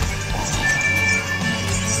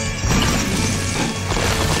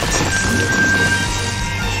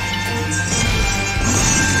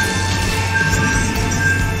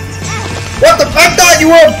 What the? I thought you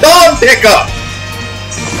were a bomb pickup!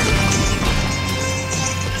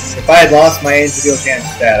 If I had lost my angel deal chance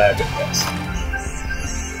to that, I'd been pissed.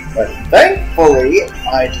 But thankfully,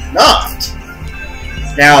 I did not.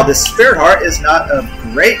 Now, this spirit heart is not of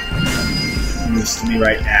great use to me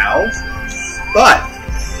right now, but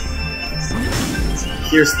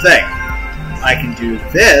here's the thing. I can do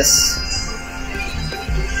this,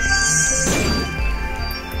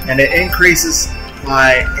 and it increases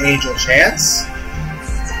my angel chance.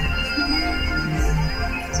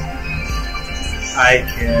 I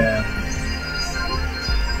can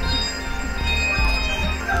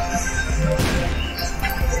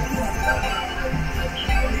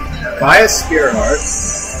buy a spirit heart,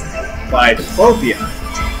 buy diplopia.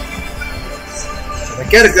 If I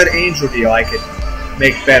get a good angel deal, I could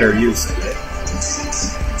make better use of it.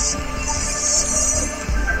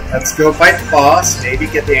 Let's go fight the boss, maybe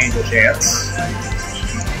get the angel chance.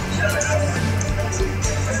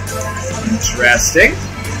 Interesting.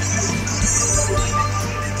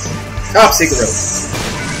 Top secret room.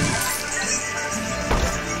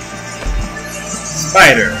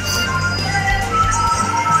 Spiders.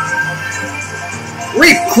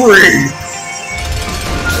 Creep!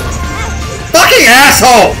 Fucking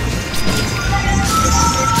asshole!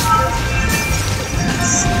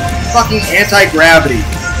 Fucking anti-gravity.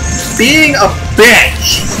 Being a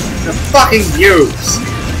bitch to fucking use.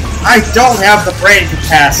 I don't have the brain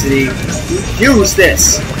capacity to use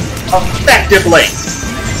this effectively.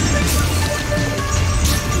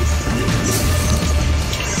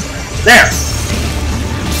 There!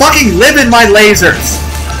 Fucking live in my lasers!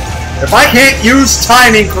 If I can't use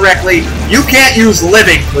timing correctly, you can't use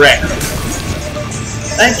living correctly.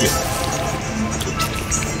 Thank you.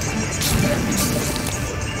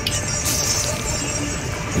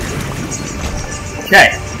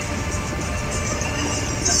 Okay.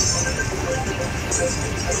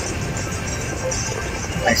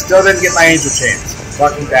 I still didn't get my angel chains.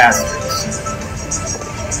 Fucking bastards.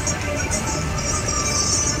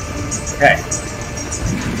 Okay.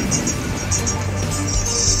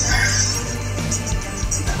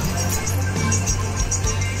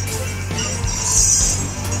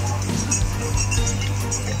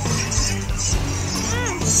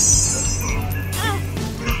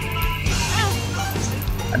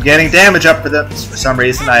 I'm getting damage up for this for some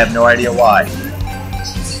reason. I have no idea why.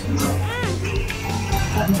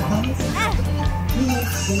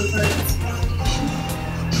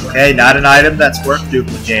 Okay, not an item that's worth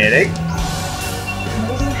duplicating.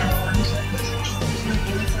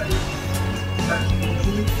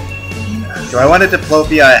 Do I want a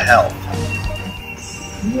diplopia health?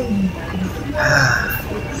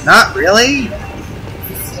 Not really.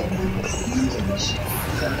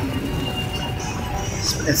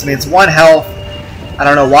 It's one health. I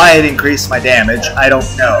don't know why it increased my damage. I don't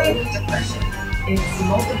know.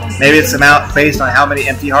 Maybe it's amount based on how many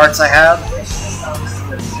empty hearts I have.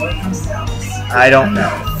 I don't know.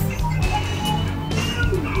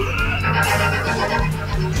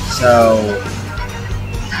 So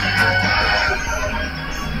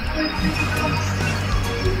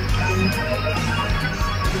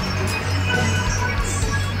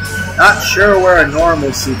not sure where a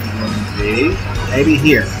normal super room would be. Maybe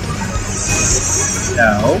here.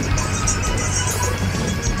 No.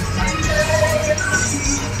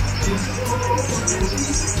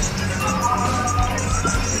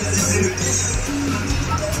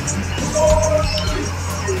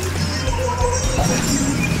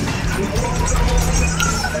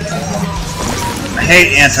 I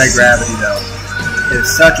hate anti-gravity though. It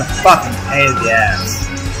is such a fucking pain in the ass.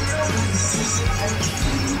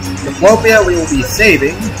 Diplopia we will be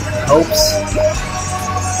saving in hopes.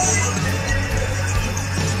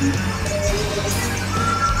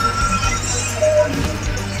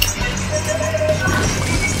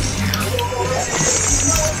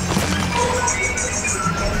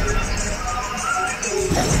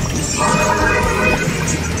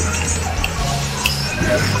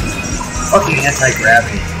 Fucking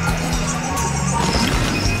anti-gravity.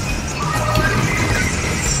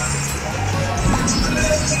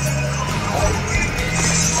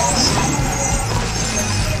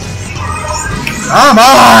 Come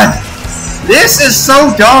on! This is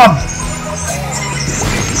so dumb!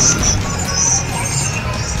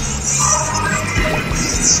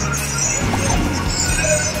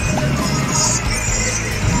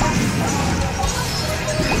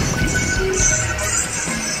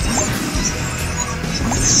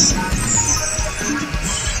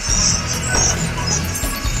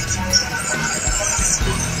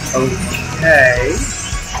 Okay.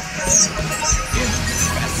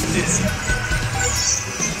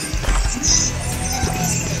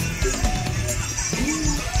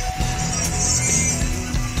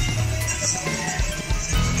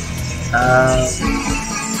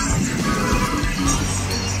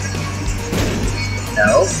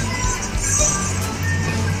 No.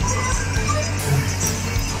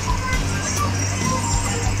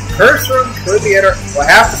 Curse room could be we'll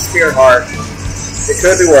have the Spirit Heart. It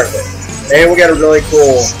could be worth it. Maybe we'll get a really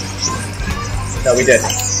cool. No, we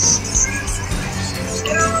didn't.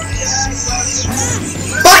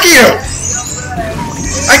 Fuck you!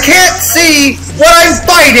 I can't see what I'm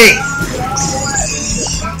fighting!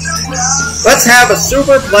 Let's have a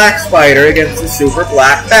super black spider against a super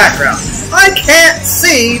black background. I can't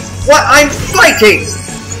see what I'm fighting!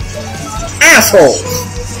 Assholes!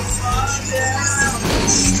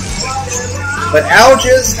 But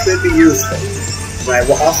algaes could be useful. And I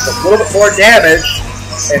lost a little bit more damage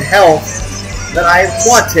and health than I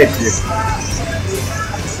wanted to.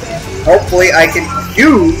 Hopefully I can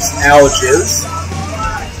use algaes.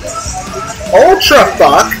 Ultra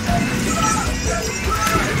fuck!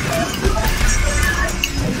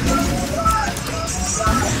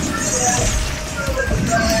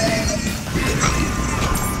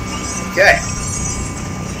 Okay.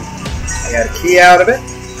 I got a key out of it.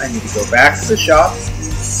 I need to go back to the shop.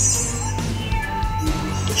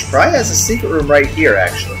 Which probably has a secret room right here,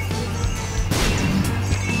 actually.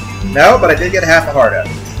 No, but I did get half a heart out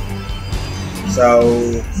of it.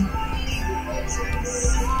 So...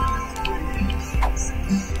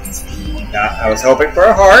 I was hoping for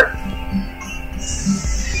a heart.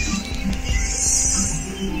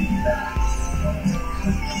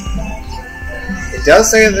 It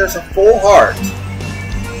does say that there's a full heart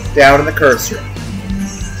down in the cursor.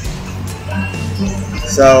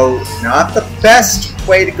 So, not the best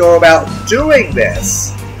way to go about doing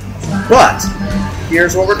this, but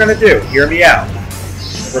here's what we're going to do. Hear me out.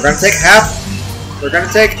 We're going to take half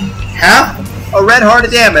a red heart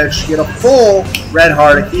of damage, get a full red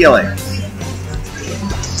heart of healing.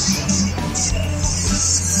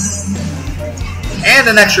 And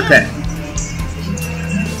an extra penny.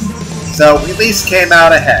 So we at least came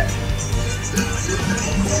out ahead.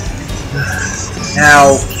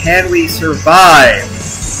 Now, can we survive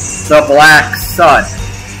the black sun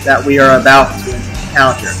that we are about to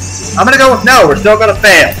encounter? I'm gonna go with no. We're still gonna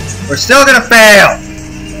fail. We're still gonna fail.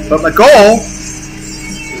 But my goal...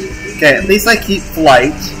 Okay, at least I keep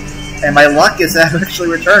flight. And my luck is that I've actually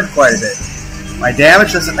returned quite a bit. My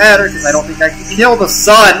damage doesn't matter because I don't think I can kill the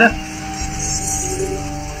sun.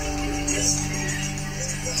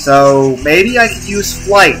 So maybe I could use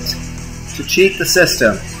flight to cheat the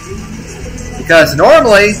system. Because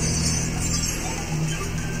normally,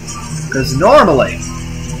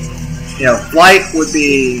 you know, flight would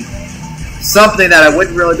be something that I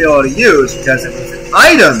wouldn't really be able to use, because if it's an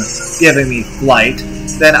item giving me flight,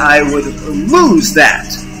 then I would lose that.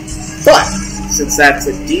 But since that's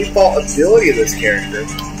a default ability of this character,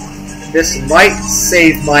 this might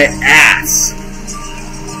save my ass.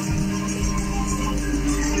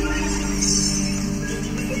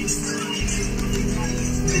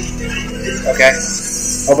 Okay.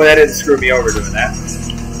 Hopefully that didn't screw me over doing that.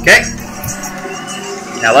 Okay.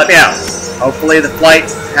 Now let me out. Hopefully the flight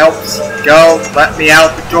helps. Go. Let me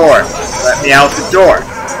out the door. Let me out the door.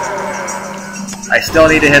 I still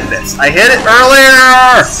need to hit this. I hit it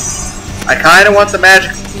earlier! I kind of want the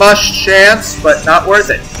magic mush chance, but not worth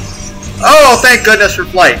it. Oh, thank goodness for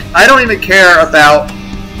flight. I don't even care about...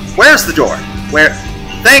 Where's the door? Where?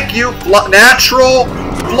 Thank you, natural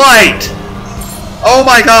flight! Oh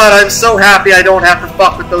my god, I'm so happy I don't have to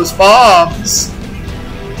fuck with those bombs.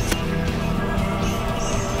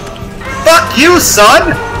 Fuck you,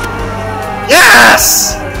 son!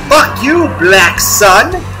 Yes! Fuck you, Black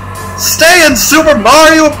Sun! Stay in Super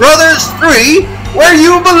Mario Bros. 3 where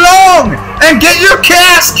you belong! And get your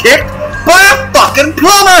ass kicked by a fucking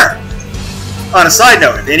plumber! On a side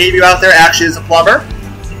note, if any of you out there actually is a plumber,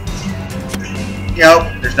 you know,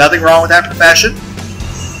 there's nothing wrong with that profession.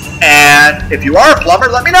 And if you are a plumber,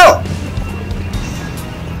 let me know.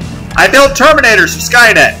 I build Terminators for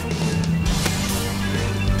Skynet.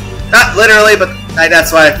 Not literally, but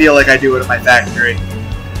that's why I feel like I do it at my factory.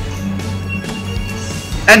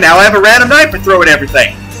 And now I have a random knife to throw at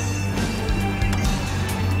everything.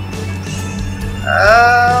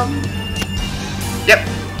 Yep.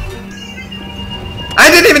 I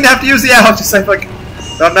didn't even have to use the arrow, just like,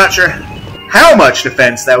 so I'm not sure how much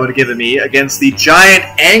defense that would have given me against the giant,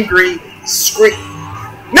 angry scream.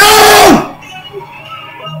 No!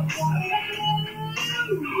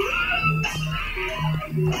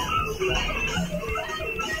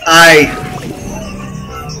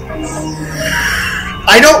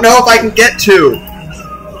 I don't know if I can get to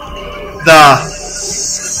the...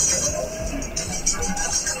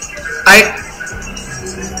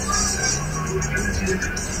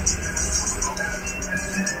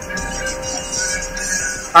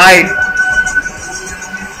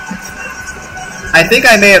 I think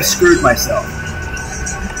I may have screwed myself.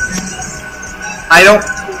 I don't...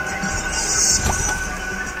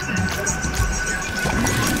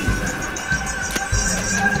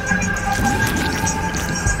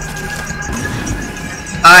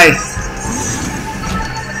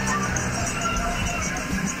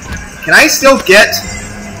 Can I still get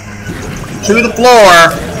to the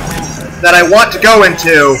floor that I want to go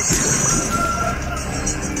into?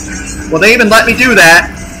 Will they even let me do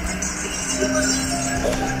that?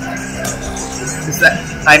 Is that...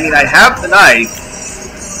 I mean, I have the knife.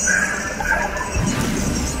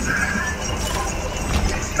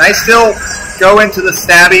 Can I still go into the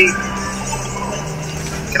stabby?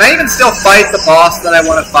 Can I even still fight the boss that I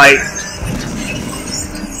want to fight?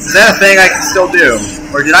 Is that a thing I can still do?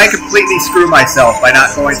 Or did I completely screw myself by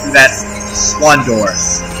not going through that one door?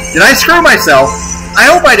 Did I screw myself?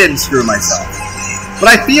 I hope I didn't screw myself. But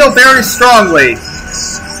I feel very strongly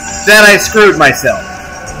that I screwed myself.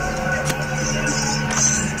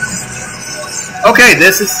 Okay,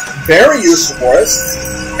 this is very useful for us,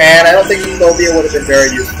 and I don't think Utopia would have been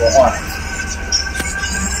very useful on it.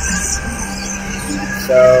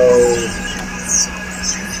 So...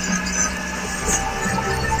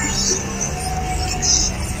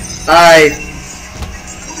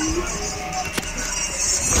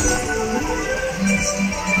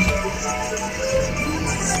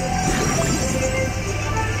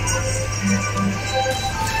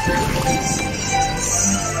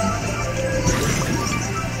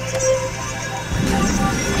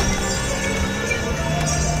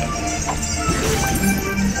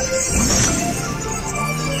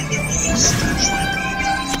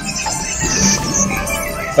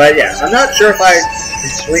 But yeah, I'm not sure if I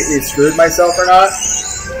completely screwed myself or not.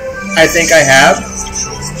 I think I have.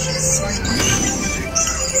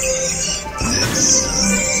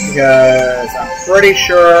 Because I'm pretty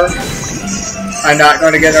sure I'm not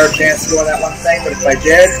going to get another chance to go on that one thing, but if I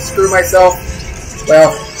did screw myself, well,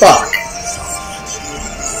 fuck.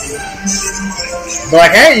 But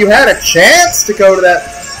like, hey, you had a chance to go to that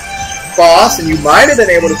boss, and you might have been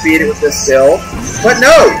able to beat it with this build, but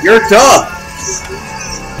no, you're dumb.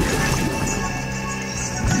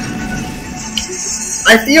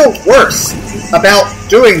 I feel worse about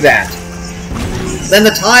doing that than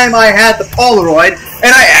the time I had the Polaroid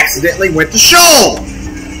and I accidentally went to Shoal,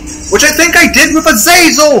 which I think I did with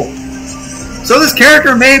Azazel. So this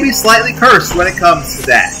character may be slightly cursed when it comes to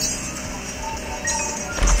that.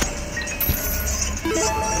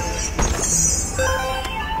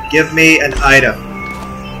 Give me an item.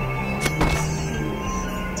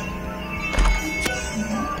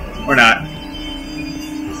 Or not.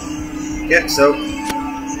 Yeah, so...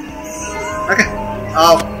 Okay.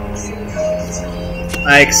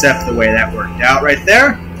 I accept the way that worked out right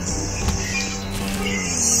there.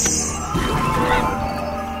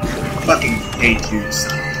 Fucking hate you so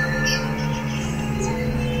much.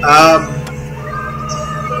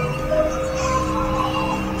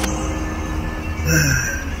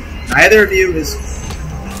 Neither of you is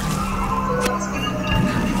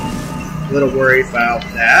a little worried about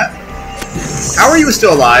that. How are you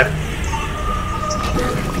still alive?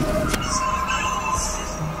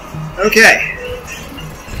 Okay.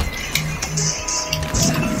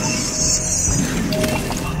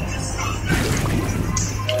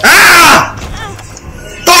 Ah!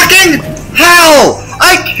 Fucking hell!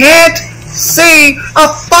 I can't see a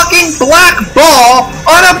fucking black ball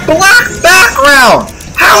on a black background!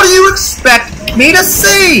 How do you expect me to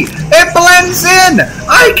see? It blends in!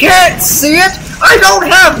 I can't see it! I don't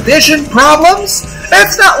have vision problems!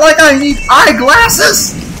 It's not like I need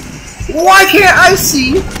eyeglasses! Why can't I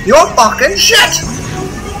see your fucking shit?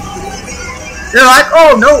 You're like,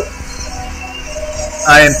 oh no!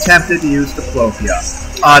 I am tempted to use Diplopia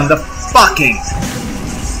on the fucking...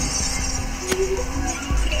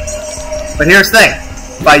 But here's the thing.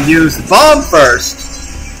 If I use the bomb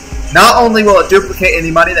first, not only will it duplicate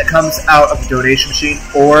any money that comes out of the donation machine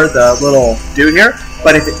or the little dude here,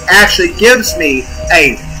 but if it actually gives me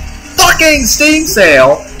a fucking Steam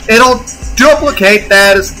sale, it'll duplicate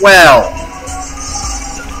that as well.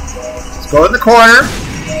 Let's go in the corner.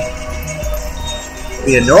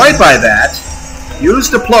 Be annoyed by that. Use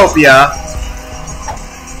Diplopia.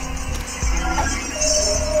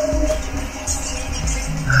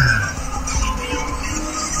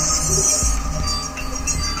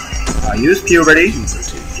 I'll use Puberty.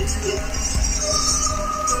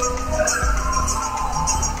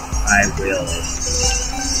 I will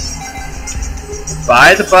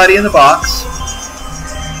buy the buddy in the box.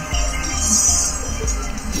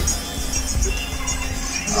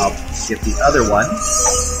 I'll get the other one.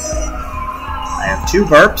 I have 2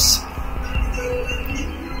 burps.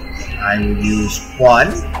 I will use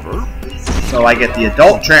 1. So I get the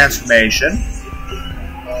adult transformation.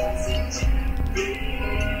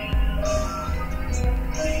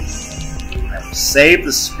 I will save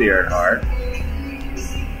the spirit heart.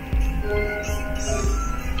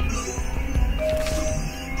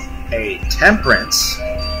 A temperance.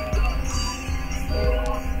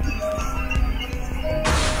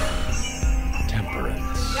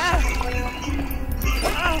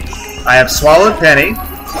 I have swallowed Penny.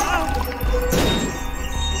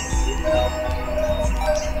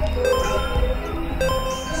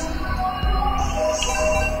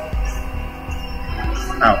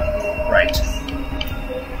 Oh, right.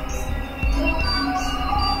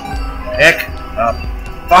 Pick a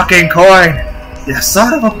fucking coin, you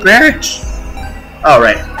son of a bitch! Oh,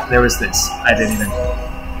 right. There was this. I didn't even...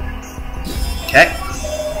 Okay.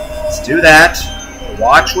 Let's do that. The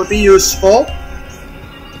watch would be useful.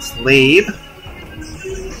 Let's leave.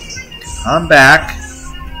 Come back.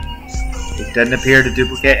 It doesn't appear to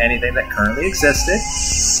duplicate anything that currently existed.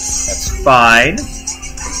 That's fine.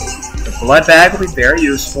 The blood bag will be very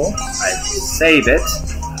useful. I will save it.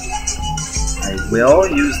 I will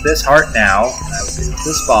use this heart now. I will get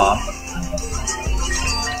this bomb.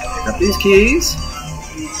 Pick up these keys.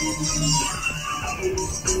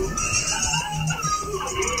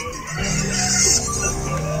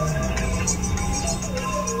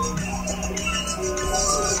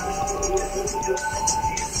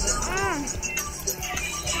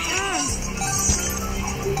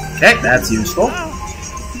 Okay, that's useful.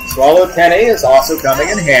 Swallowed Penny is also coming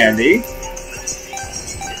in handy.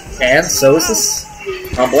 And so is this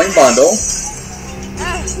tumbling bundle.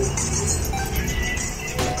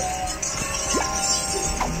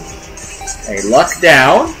 A luck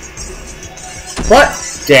down, but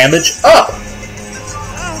damage up.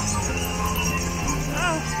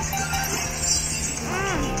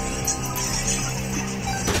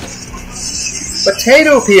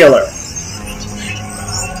 Potato peeler.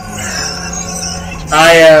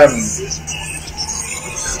 I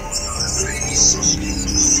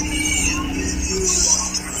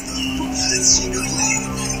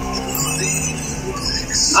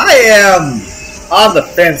am on the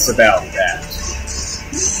fence about that.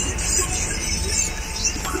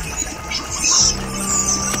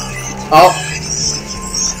 Oh.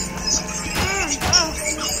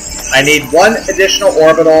 I need one additional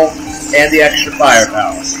orbital and the extra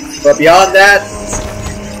firepower. But beyond that,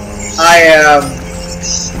 I am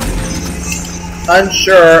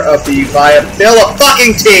unsure of the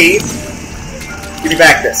viability. Give me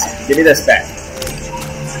back this. Give me this back.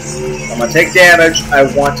 I'm gonna take damage. I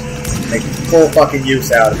want to make full fucking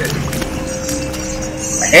use out of it.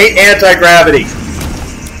 I hate anti-gravity.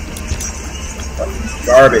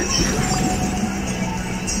 Garbage.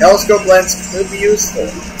 Telescope lens could be useful.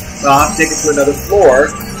 Well, I'll have to take it to another floor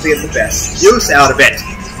to get the best use out of it.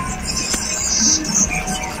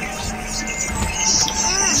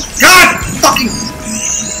 God!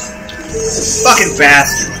 Fucking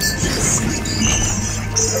bastards.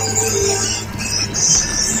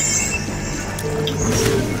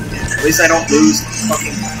 At least I don't lose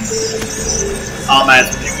fucking... Oh, I might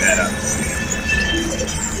have to pick that up.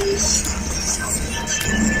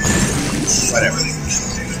 Whatever.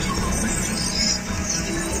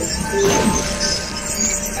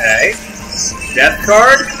 Okay. Death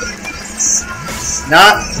card.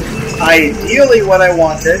 Not ideally what I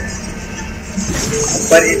wanted,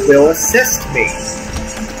 but it will assist me.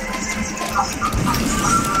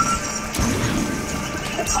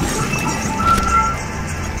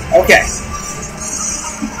 Okay.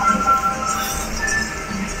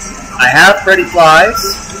 I have pretty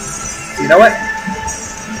flies. You know what?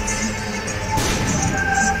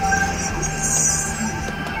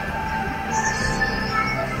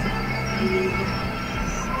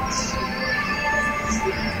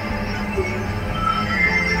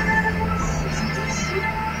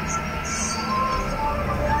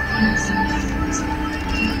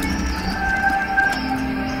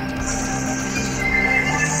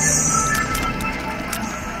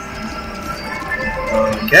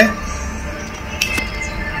 Okay.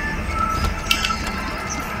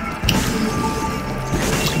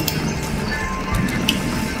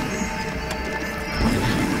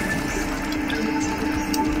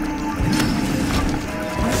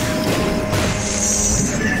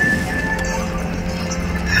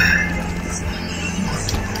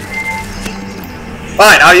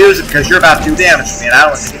 Fine, I'll use it because you're about to do damage to me, and I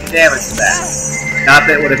don't want to take any damage from that. Not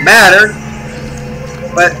that it would have mattered,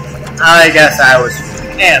 but I guess I was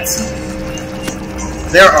antsy.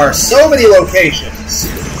 There are so many locations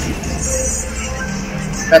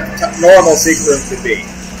that the normal secret room could be.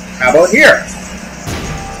 How about here?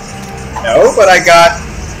 No, but I got...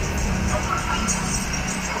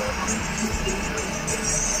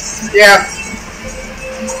 Yeah.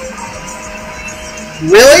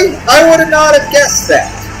 Really? I would have not have guessed that.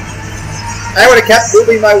 I would have kept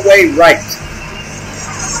moving my way right.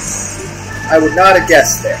 I would not have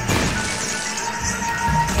guessed that.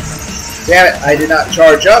 Damn it, I did not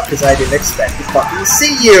charge up because I didn't expect to fucking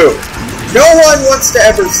see you. No one wants to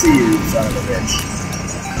ever see you, son of a bitch.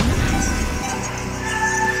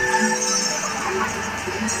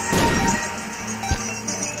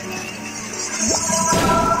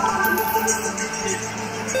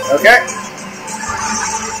 Okay.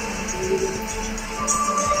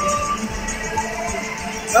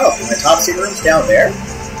 Oh, my top secret room's down there?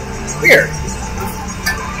 Weird.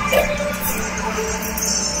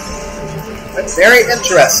 That's very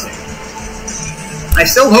interesting. I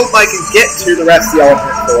still hope I can get to the rest of the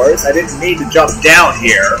alternate floors. I didn't need to jump down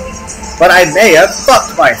here, but I may have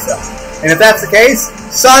fucked myself. And if that's the case,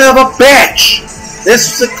 son of a bitch!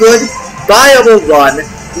 This is a good, viable run.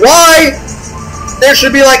 Why? There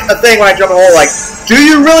should be like a thing when I jump in a hole like, do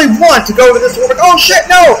you really want to go to this hole? Like, oh shit,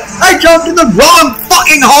 no! I jumped in the wrong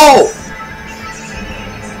fucking hole!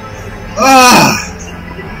 Ugh.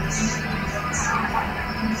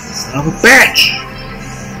 Son of a bitch!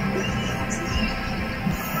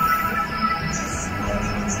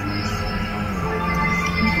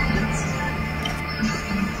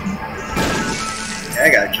 Okay, I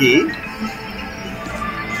got a key.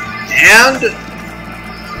 And...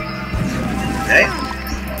 okay.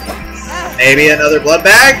 Maybe another blood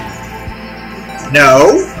bag?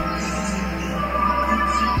 No.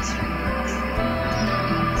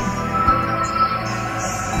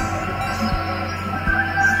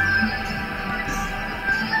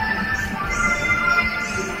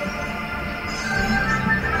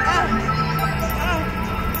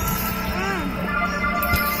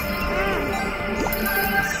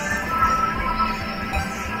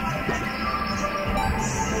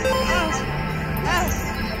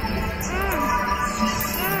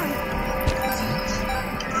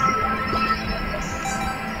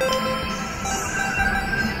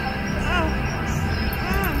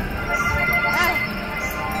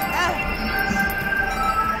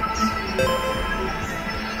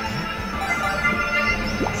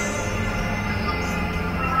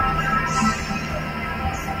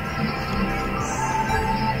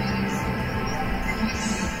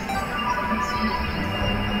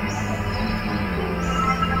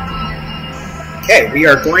 Okay, we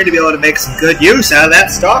are going to be able to make some good use out of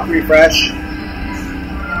that stock refresh.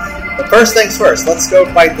 But first things first, let's go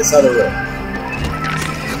fight this other room.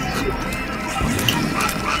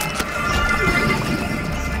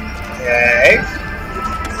 Okay.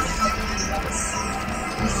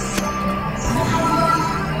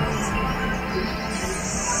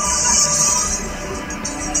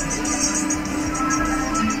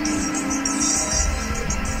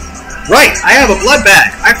 Right, I have a blood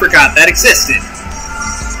bag. I forgot that existed.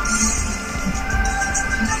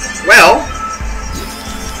 Well,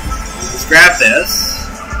 let's grab this.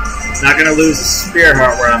 Not going to lose a spear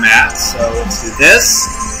heart where I'm at, so let's do this.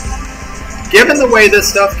 Given the way this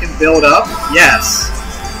stuff can build up, yes.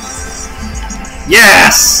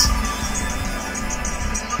 Yes!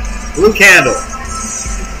 Blue candle.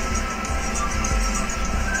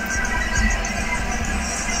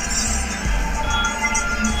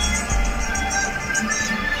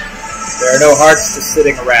 There are no hearts just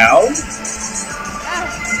sitting around.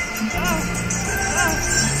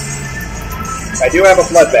 I do have a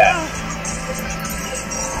blood bag.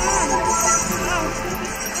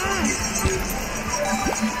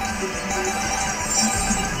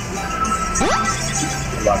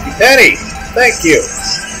 Lucky penny. Thank you.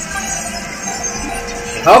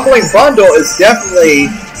 The humbling bundle is definitely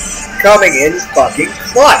coming in fucking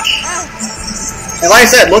clutch. And like I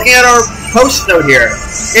said, looking at our post note here,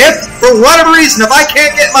 if, for whatever reason, if I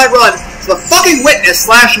can't get my run to the fucking witness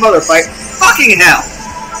 / mother fight, fucking hell.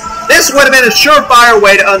 This would have been a surefire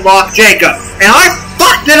way to unlock Jacob. And I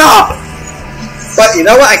fucked it up! But you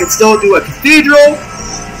know what? I can still do a cathedral.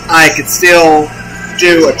 I could still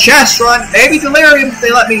do a chest run. Maybe delirium if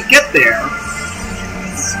they let me get there.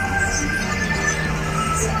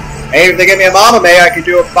 Maybe if they give me a Mama May, I could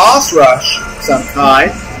do a boss rush of some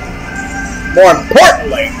kind. More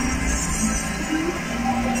importantly,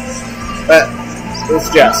 but it's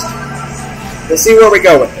just, we'll see where we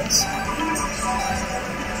go with this.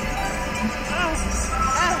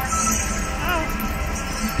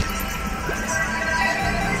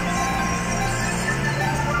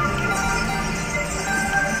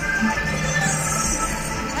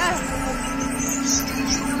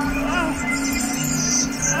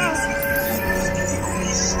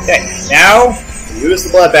 Okay, now we use the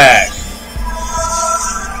blood bag,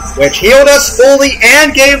 which healed us fully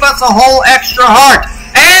and gave us a whole extra heart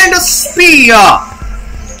and a speed up.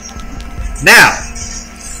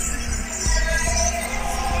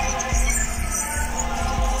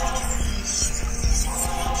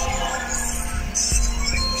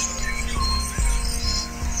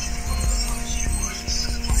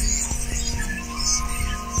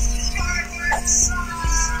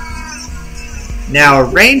 Now, a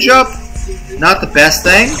range up, not the best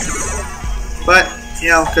thing, but you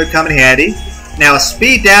know, could come in handy. Now, a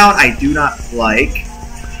speed down I do not like,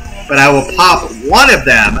 but I will pop one of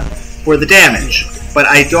them for the damage, but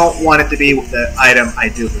I don't want it to be the item I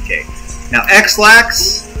duplicate. Now,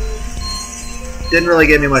 X-Lax didn't really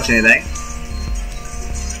give me much anything.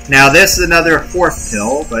 Now, this is another 4th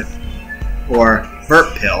pill, or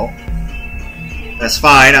Vert pill. That's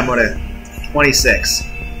fine, I'm going to 26.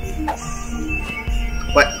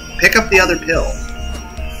 But pick up the other pill.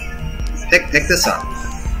 Pick this up.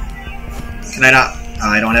 Can I not? Oh,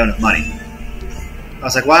 I don't have enough money. I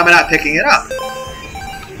was like, why am I not picking it up?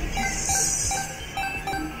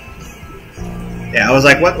 Yeah, I was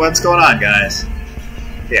like, what's going on, guys?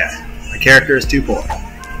 Yeah, my character is too poor.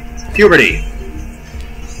 Puberty.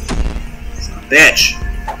 Bitch.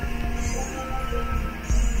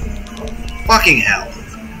 Fucking hell.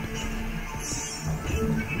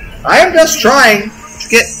 I am just trying to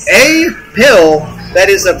get a pill that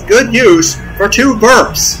is of good use for 2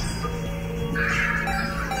 burps.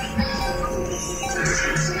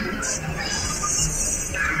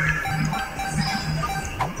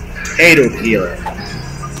 Potato peeler.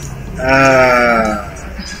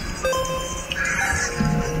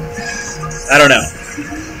 I don't know.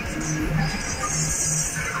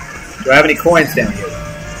 Do I have any coins down here?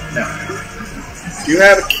 No. Do you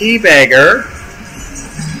have a key bagger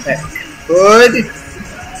that could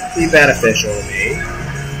be beneficial to me,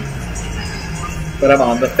 but I'm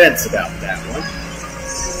on the fence about that one.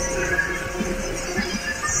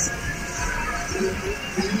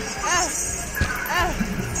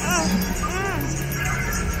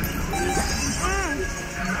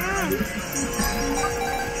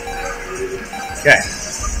 Okay.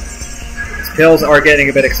 These pills are getting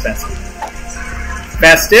a bit expensive.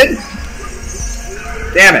 Bested?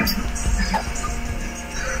 Damn it.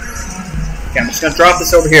 Okay, I'm just going to drop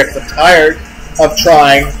this over here because I'm tired of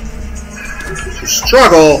trying to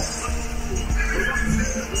struggle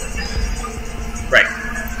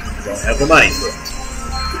don't have the money for it.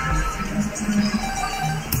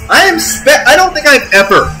 I don't think I've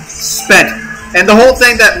ever spent, and the whole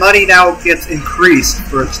thing that money now gets increased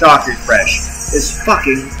for a stock refresh is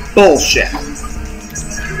fucking bullshit.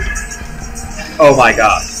 Oh my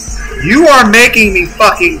god. You are making me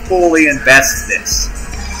fucking fully invest this.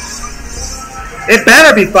 It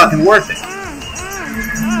better be fucking worth it.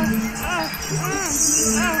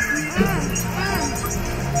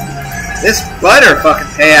 This better fucking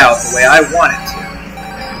pay out the way I want it to.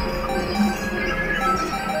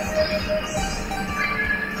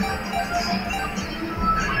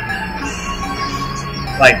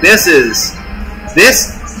 Like, this is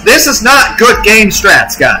not good game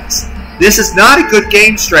strats, guys. This is not a good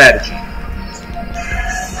game strategy.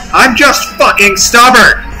 I'm just fucking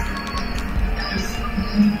stubborn.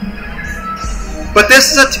 But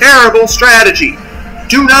this is a terrible strategy.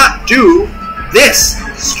 Do not do this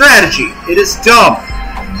strategy. It is dumb.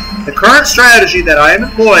 The current strategy that I am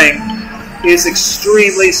employing is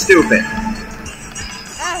extremely stupid.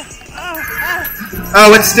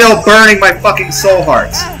 Oh, it's still burning my fucking soul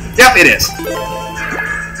hearts. Yep, it is.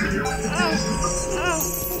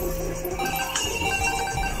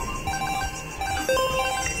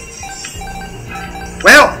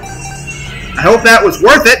 Well, I hope that was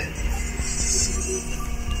worth it.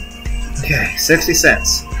 Okay, 60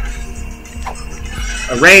 cents.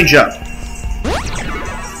 A range up.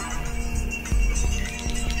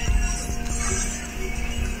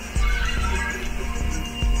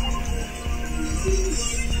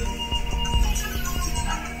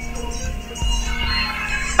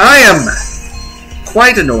 I am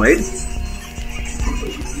quite annoyed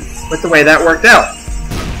with the way that worked out.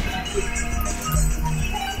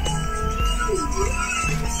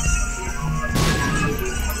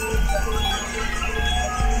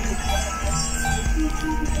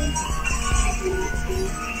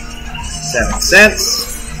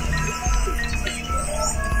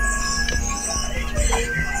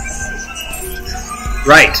 $0.07.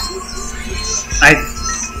 Right.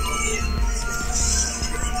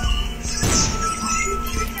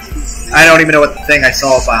 I don't even know what the thing I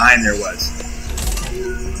saw behind there was.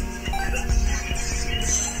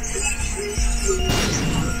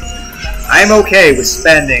 I'm okay with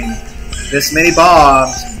spending this many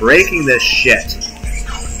bombs breaking this shit.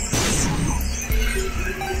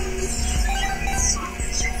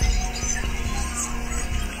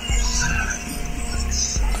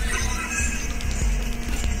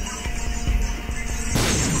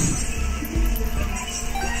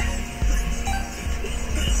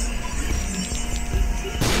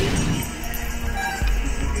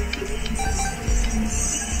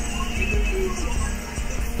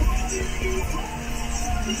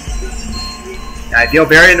 I feel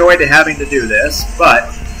very annoyed at having to do this, but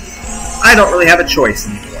I don't really have a choice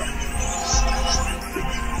anymore.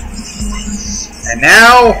 And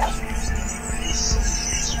now...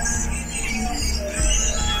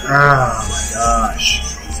 oh my gosh.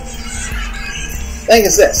 Thing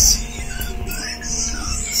is this.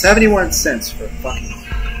 71 cents for fucking...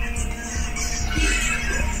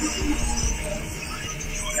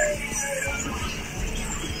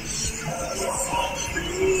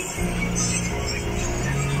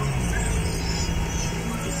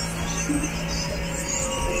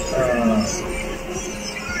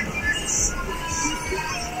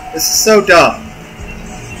 this is so dumb.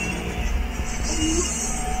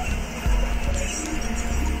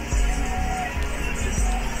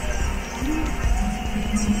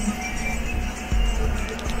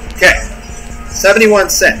 Okay, 71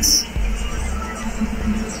 cents.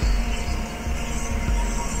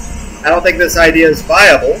 I don't think this idea is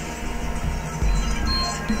viable.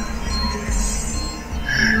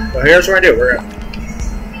 But here's what I do. We're going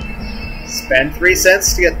to spend 3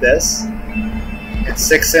 cents to get this. And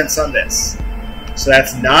 6 cents on this. So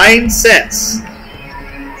that's 9 cents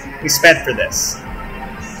we spent for this.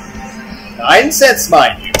 9 cents,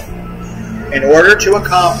 mind you, in order to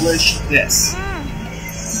accomplish this.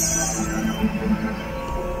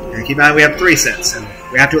 And keep in mind we have 3 cents, and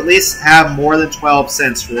we have to at least have more than 12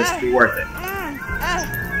 cents for this to be worth it.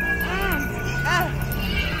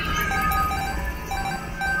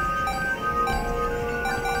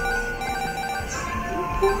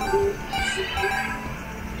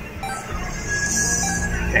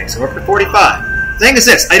 Okay, so we're up to 45. The thing is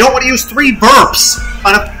this, I don't want to use 3 burps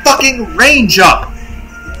on a fucking range up.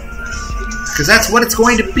 Because that's what it's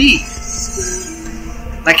going to be.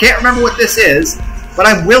 I can't remember what this is, but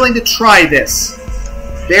I'm willing to try this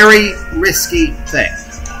very risky thing.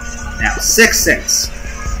 Now, 6 cents.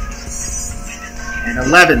 And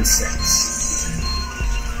 11 cents.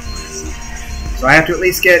 So I have to at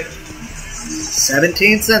least get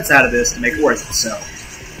 17 cents out of this to make it worth it, so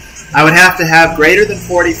I would have to have greater than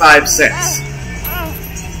 45 cents.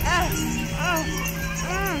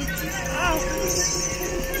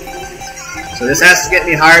 So this has to get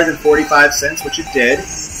me higher than 45 cents, which it did.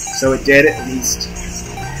 So it did at least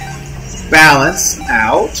balance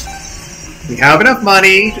out. We have enough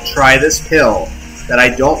money to try this pill that I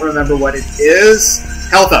don't remember what it is.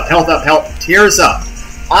 Health up, health up, health, tears up.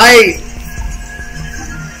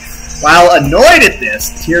 While annoyed at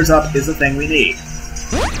this, tears up is a thing we need.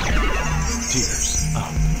 Tears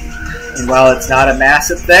up. And while it's not a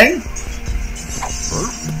massive thing,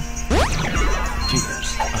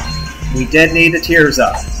 Tears up. we did need the tears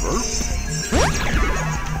up.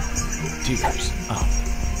 Tears up.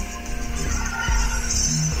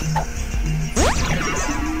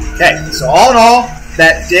 Okay, so all in all,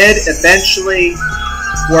 that did eventually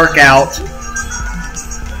work out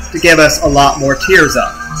to give us a lot more tears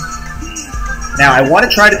up. Now, I want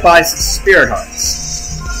to try to buy some spirit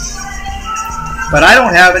hearts, but I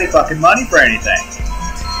don't have any fucking money for anything.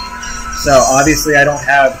 So, obviously, I don't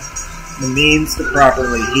have the means to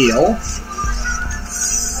properly heal.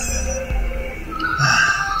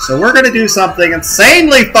 So, we're going to do something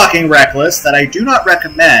insanely fucking reckless that I do not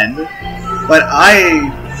recommend, but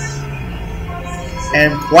I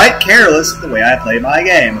am quite careless with the way I play my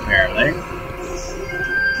game, apparently.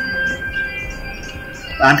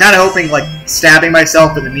 I'm kind of hoping, like, stabbing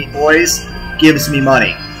myself in the Meat Boys gives me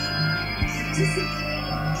money.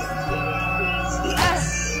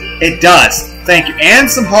 It does. Thank you. And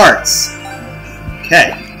some hearts.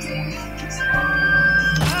 Okay.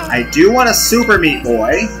 I do want a Super Meat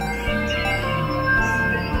Boy.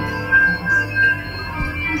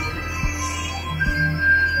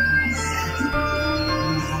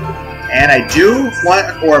 And I do want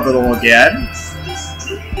an orbital again.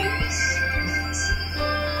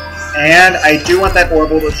 And I do want that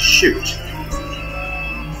orbital to shoot.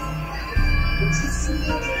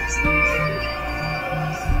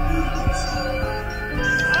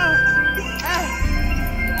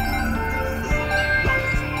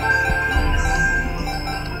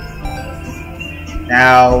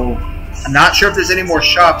 Now, I'm not sure if there's any more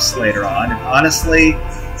shops later on, and honestly,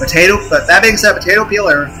 but that being said, potato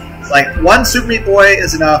peeler, like, one Super Meat Boy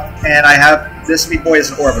is enough, and I have this Meat Boy as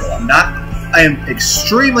an orbital. I am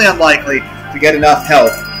extremely unlikely to get enough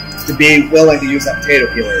health to be willing to use that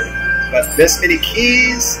potato peeler. But this many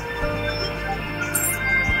keys...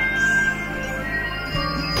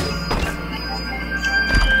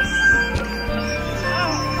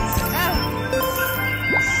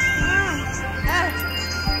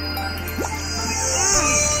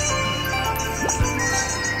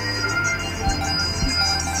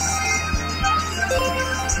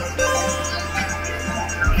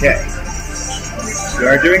 Okay. We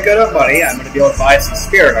are doing good on money. I'm going to be able to buy some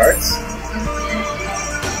spirit hearts.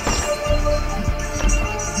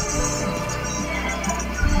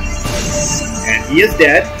 And he is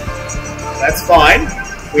dead. That's fine.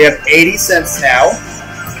 We have 80 cents now.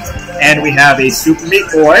 And we have a Super Meat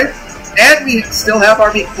Boy. And we still have our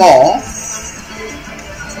meatball.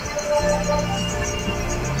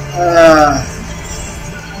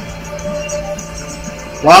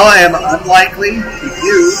 While I am unlikely to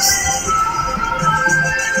use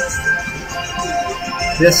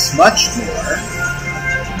this much more,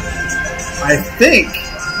 I think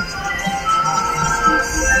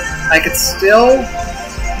I could still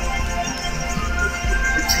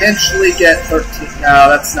potentially get 13. No,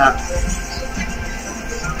 that's not.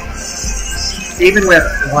 Even with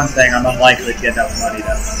one thing, I'm unlikely to get enough money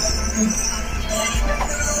though.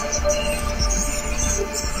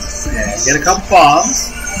 Okay, get a couple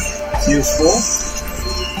bombs. It's useful.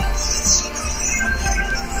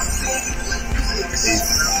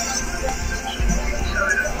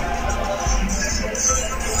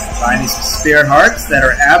 Find these spirit hearts that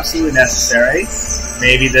are absolutely necessary.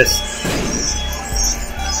 Maybe this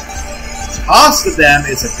cost of them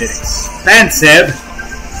is a bit expensive.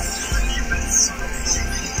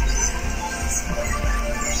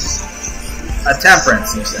 A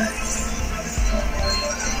temperance, you say?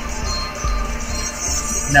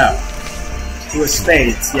 No. To a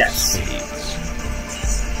spades, yes.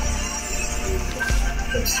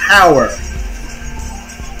 The tower.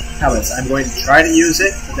 How is? I'm going to try to use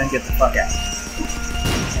it, but then get the fuck out.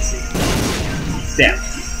 Damn.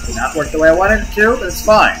 Did not work the way I wanted it to, but it's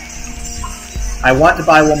fine. I want to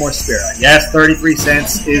buy one more spirit. Yes, 33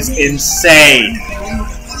 cents is insane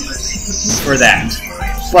for that.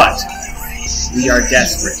 But we are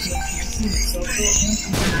desperate.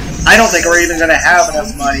 I don't think we're even going to have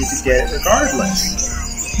enough money to get it regardless.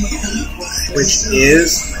 Which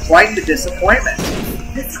is quite the disappointment.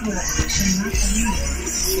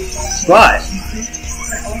 But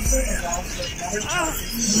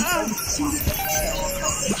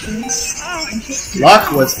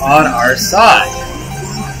luck was on our side.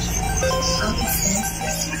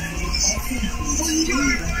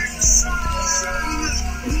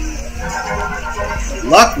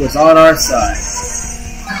 Luck was on our side.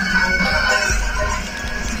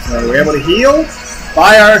 So we're able to heal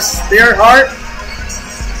by our spirit heart.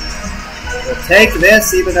 We'll take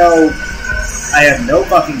this even though I have no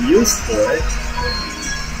fucking use for it.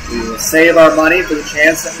 We will save our money for the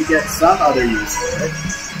chance that we get some other use for it.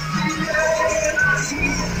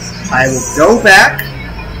 I will go back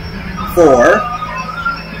for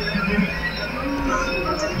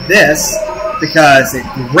this because it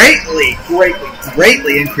greatly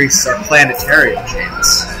increases our planetarium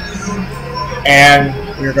chance. And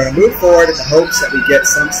we're going to move forward in the hopes that we get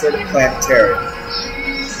some sort of planetarium.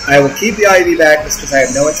 I will keep the IV back just because I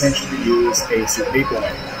have no intention to use a Super Deploy.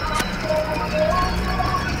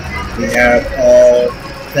 We have all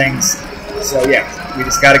things, so yeah, we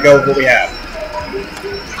just got to go with what we have.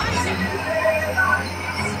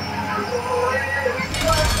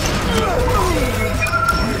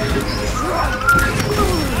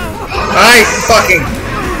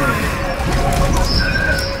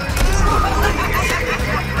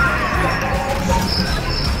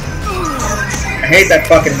 I hate that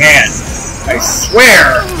fucking hand. I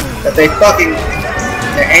swear that they fucking...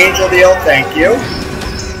 The angel deal, thank you.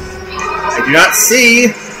 I do not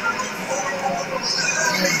see...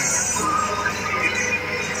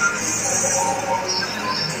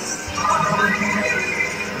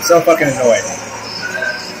 I'm so fucking annoyed.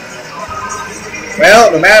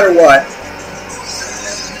 Well, no matter what,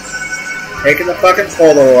 taking the fucking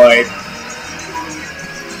Polaroid,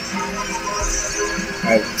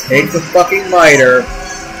 I would take the fucking miter,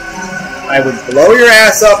 I would blow your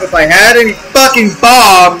ass up if I had any fucking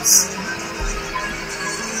bombs!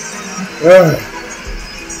 Ugh.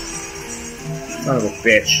 Son of a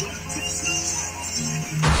bitch.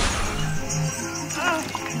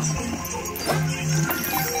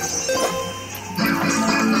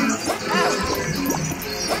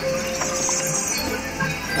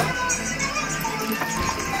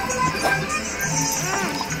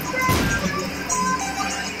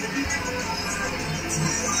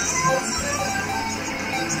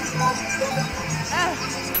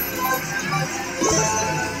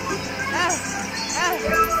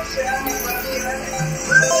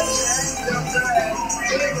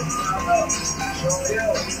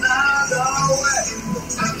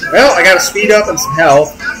 Well, I gotta speed up and some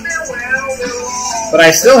health. But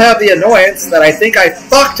I still have the annoyance that I think I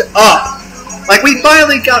fucked up. Like, we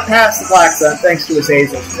finally got past the Black Sun thanks to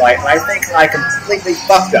Azazel's flight, and I think I completely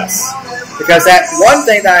fucked us. Because that one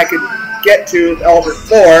thing that I could get to with Eldritch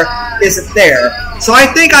 4 isn't there. So I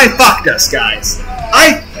think I fucked us, guys.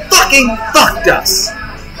 I fucking fucked us!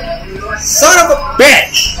 Son of a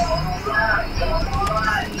bitch!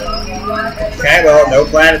 Okay, well, no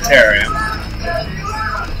planetarium.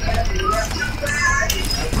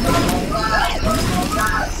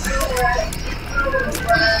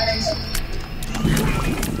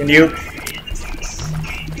 Can you?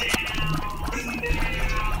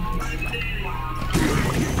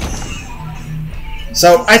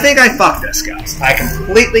 So, I think I fucked us, guys. I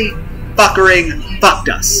completely fuckering fucked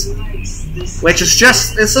us. Which is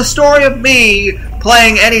just, it's a story of me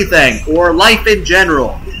playing anything, or life in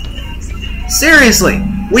general. Seriously,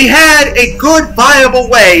 we had a good, viable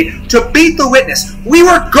way to beat the Witness. We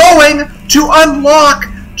were going to unlock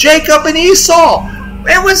Jacob and Esau.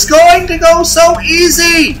 It was going to go so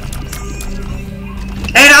easy.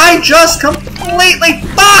 And I just completely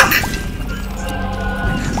fuck.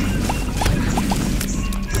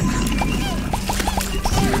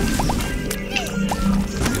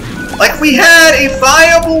 Like, we had a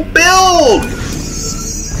viable build.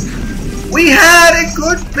 We had a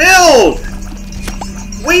good build.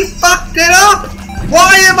 We fucked it up.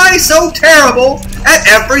 Why am I so terrible at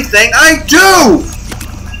everything I do?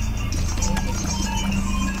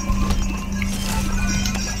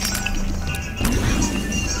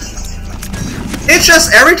 It's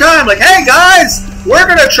just every time, like, hey guys, we're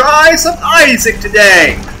gonna try some Isaac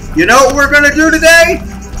today. You know what we're gonna do today?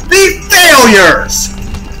 Be failures!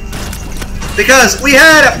 Because we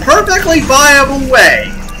had a perfectly viable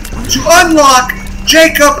way to unlock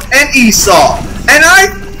Jacob and Esau. And I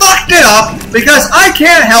fucked it up because I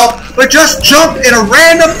can't help but just jump in a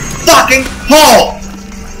random fucking hole.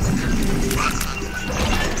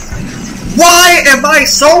 Why am I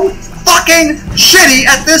so fucking shitty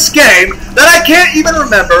at this game that I can't even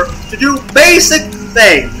remember to do basic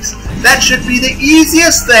things that should be the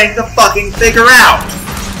easiest thing to fucking figure out.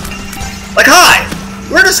 Like, hi,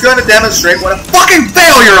 we're just going to demonstrate what a fucking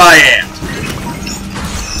failure I am.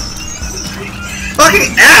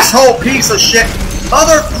 Fucking asshole piece of shit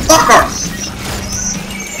motherfucker.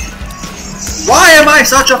 Why am I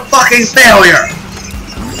such a fucking failure?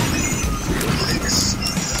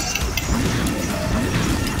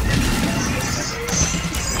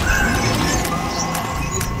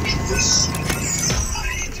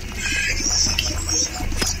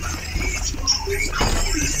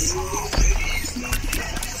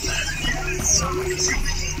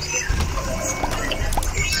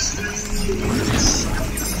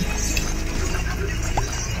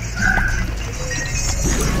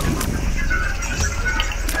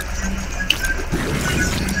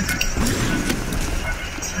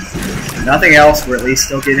 Nothing else, we're at least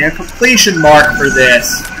still getting a completion mark for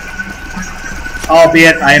this.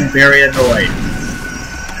 Albeit, I am very annoyed.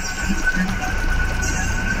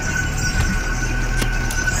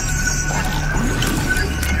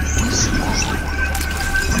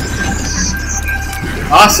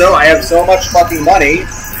 Also, I have so much fucking money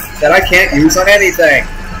that I can't use on anything.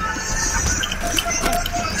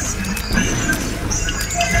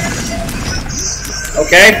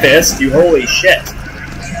 Okay, Fist, you holy shit.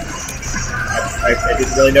 I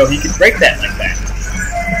didn't really know he could break that like that.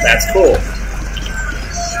 That's cool.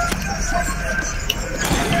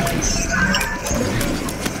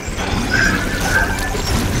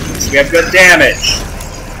 So we have good damage.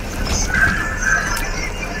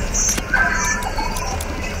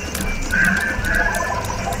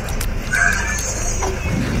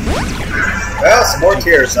 Well, some more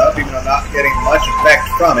tears up, even though I'm not getting much effect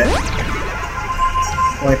from it.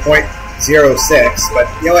 Only 0.06, but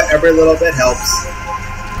you know what? Every little bit helps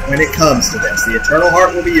when it comes to this. The Eternal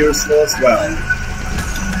Heart will be useful as well.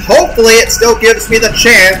 Hopefully it still gives me the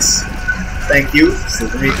chance. Thank you,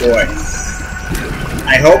 Super Meat Boy.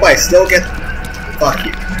 I hope I still get... Fuck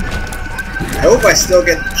you. I hope I still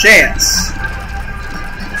get the chance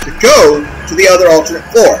to go to the other alternate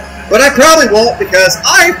floor. But I probably won't because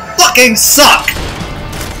I fucking suck!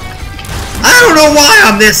 I don't know why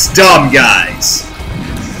I'm this dumb, guys.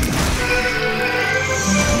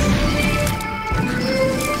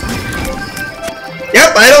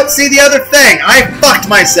 Yep, I don't see the other thing. I fucked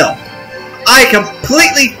myself. I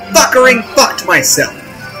completely fuckering fucked myself.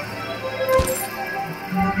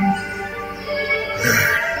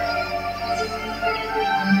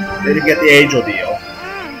 Didn't get the angel deal.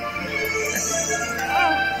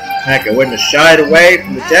 Heck, I wouldn't have shied away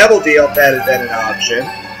from the devil deal if that had been an option.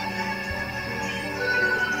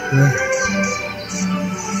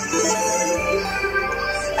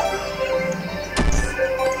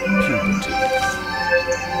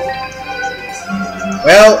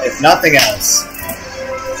 Well, if nothing else,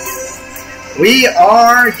 we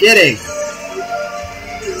are getting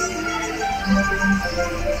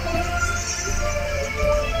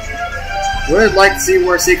would like to see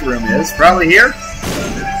where secret room is. Probably here.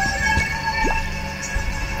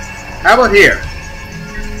 How about here?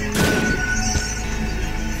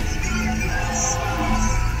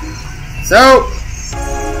 So,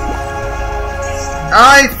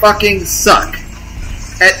 I fucking suck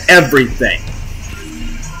at everything.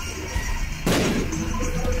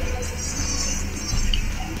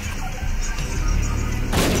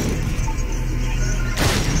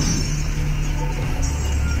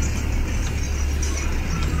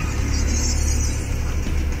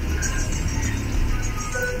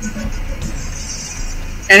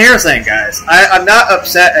 And here's the thing, guys. I'm not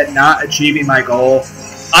upset at not achieving my goal.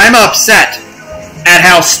 I'm upset at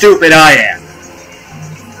how stupid I am.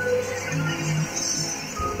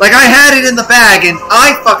 Like, I had it in the bag, and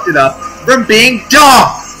I fucked it up from being dumb.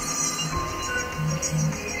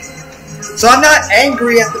 So I'm not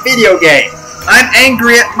angry at the video game. I'm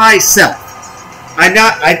angry at myself. I'm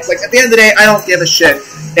not, like, at the end of the day, I don't give a shit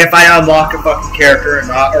if I unlock a fucking character or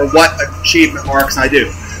not, or what achievement marks I do.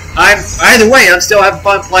 Either way, I'm still having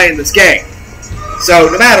fun playing this game. So,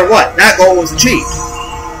 no matter what, that goal was achieved.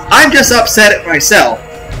 I'm just upset at myself,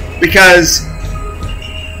 because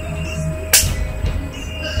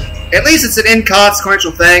at least it's an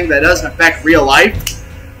inconsequential thing that doesn't affect real life,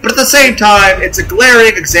 but at the same time, it's a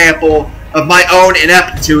glaring example of my own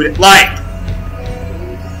ineptitude at life.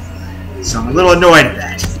 So I'm a little annoyed at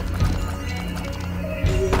that.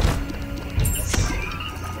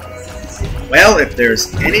 Well, if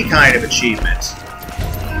there's any kind of achievement,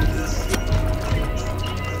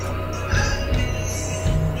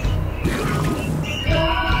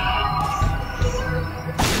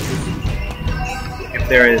 if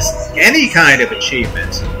there is any kind of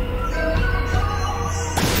achievement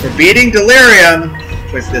for beating Delirium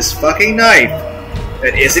with this fucking knife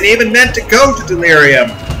that isn't even meant to go to Delirium,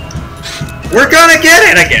 we're gonna get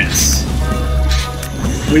it, I guess.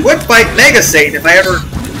 We would fight Mega Satan if I ever...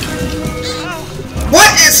 What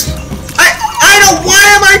is... I don't... Why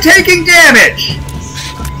am I taking damage?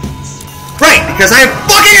 Right, because I have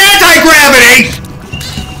fucking anti-gravity!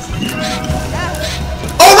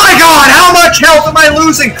 Oh my god, how much health am I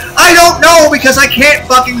losing? I don't know because I can't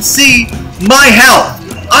fucking see my health.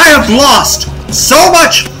 I have lost so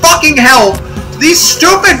much fucking health to these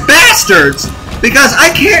stupid bastards because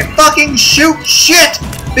I can't fucking shoot shit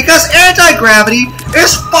because anti-gravity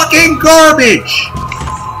is fucking garbage.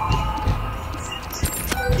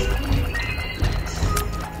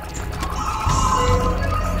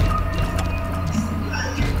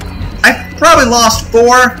 I probably lost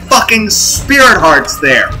 4 fucking spirit hearts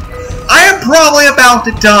there. I am probably about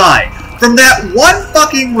to die from that one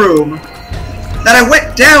fucking room that I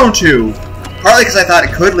went down to, partly because I thought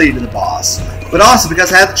it could lead to the boss, but also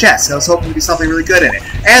because I had the chest, and I was hoping to be something really good in it.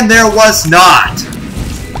 And there was not!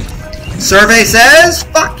 Survey says,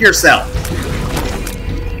 fuck yourself!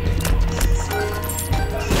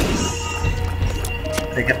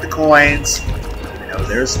 Pick up the coins. I know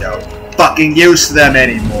there's no fucking use to them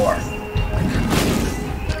anymore.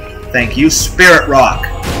 Thank you, Spirit Rock.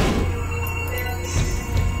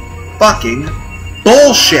 Fucking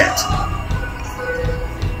bullshit!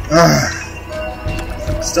 Ugh.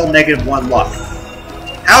 Still -1 luck.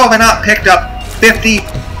 How have I not picked up 50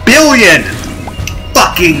 billion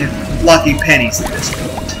fucking lucky pennies at this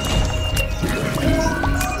point?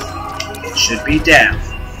 It should be down.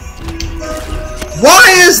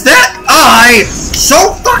 Why is that eye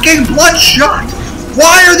so fucking bloodshot?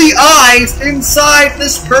 Why are the eyes inside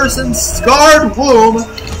this person's scarred womb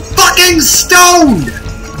fucking stoned?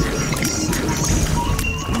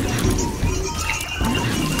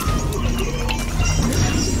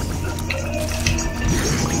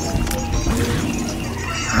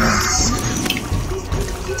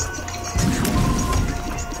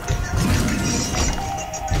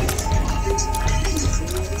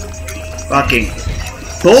 Fucking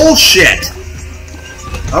bullshit!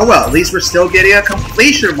 Oh well, at least we're still getting a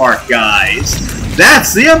completion mark, guys.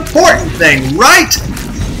 That's the important thing, right?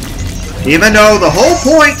 Even though the whole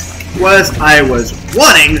point was I was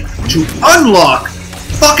wanting to unlock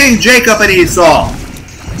fucking Jacob and Esau.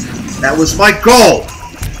 That was my goal.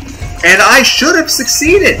 And I should have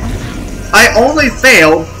succeeded. I only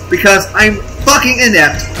failed because I'm fucking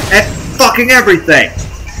inept at fucking everything.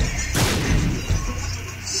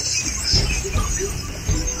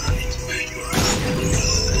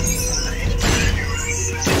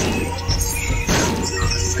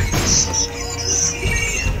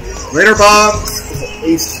 Glitter bombs is at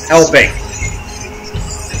least helping.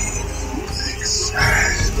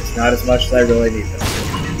 It's not as much as I really need them.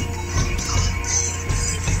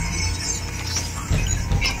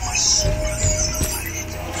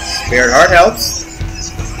 Spirit Heart helps.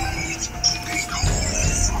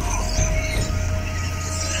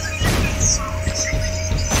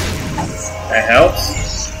 That helps.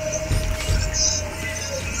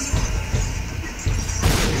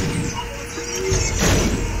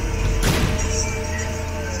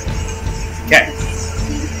 Okay.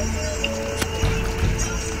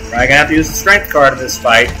 Probably gonna have to use the strength card in this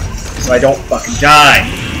fight, so I don't fucking die.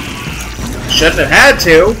 Shouldn't have had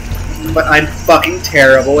to, but I'm fucking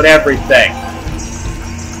terrible at everything.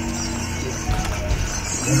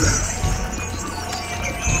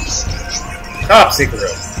 Top secret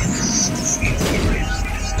room.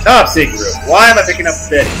 Top secret room. Why am I picking up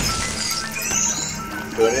biddies?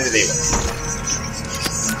 Doing it anyway.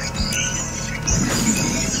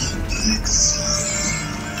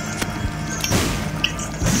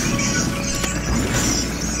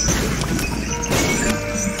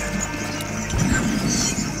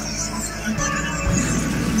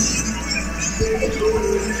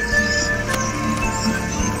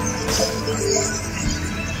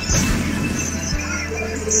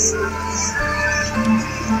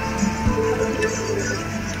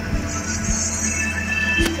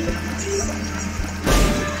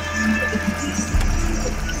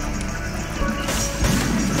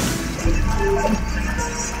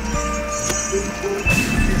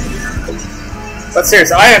 But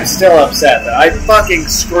seriously, I am still upset that I fucking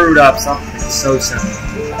screwed up something so simple.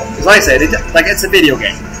 Because like I said, it's a video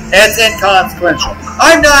game. It's inconsequential.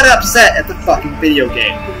 I'm not upset at the fucking video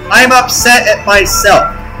game. I'm upset at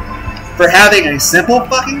myself for having a simple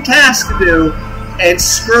fucking task to do and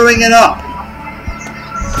screwing it up.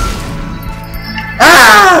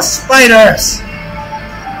 Ah! Spiders!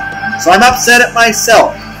 So I'm upset at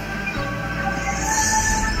myself.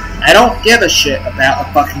 I don't give a shit about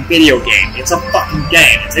a fucking video game. It's a fucking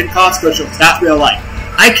game. It's inconsequential. It's not real life.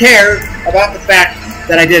 I care about the fact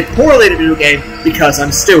that I did poorly in a video game because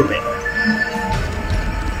I'm stupid.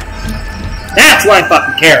 That's what I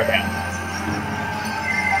fucking care about.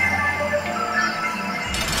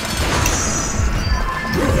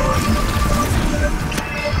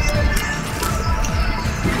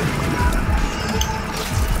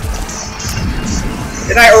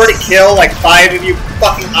 Did I already kill like 5 of you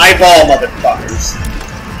fucking eyeball motherfuckers?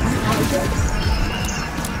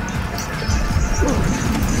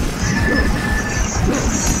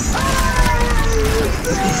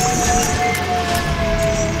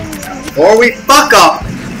 Before we fuck up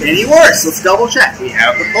any worse, let's double check. We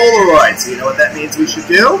have the Polaroid, so you know what that means we should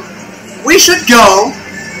do? We should go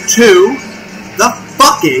to the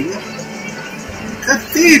fucking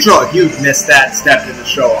cathedral. If you missed that step in the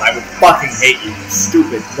show, I would fucking hate you, you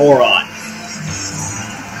stupid moron.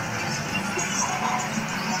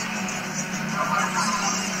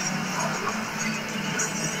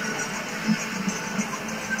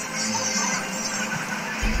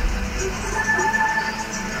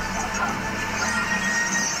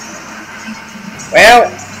 Well,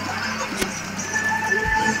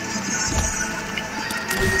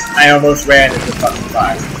 I almost ran into fucking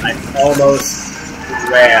fire. I almost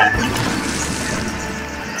ran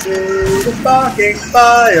to the fucking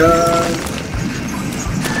fire.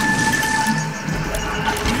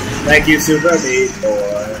 Thank you, Super Meat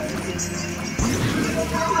Boy.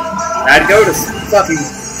 I'd go to fucking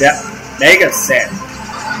Mega Satan.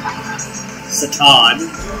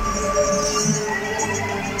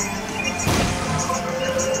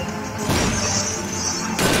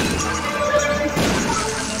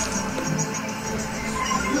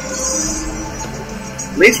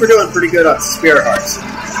 At least we're doing pretty good on Spirit Hearts.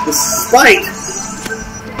 Despite,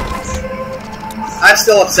 I'm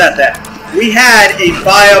still upset that we had a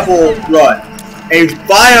viable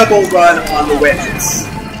run on the Witness.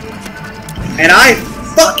 And I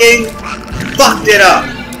fucking fucked it up.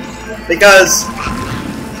 Because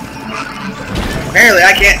apparently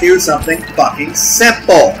I can't do something fucking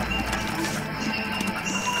simple.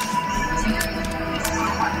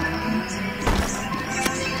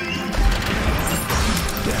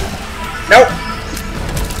 Nope.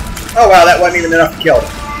 Oh wow, that wasn't even enough to kill him.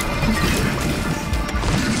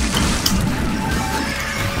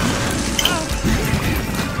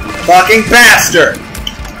 Fucking bastard!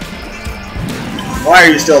 Why are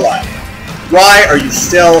you still alive? Why are you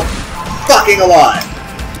still fucking alive?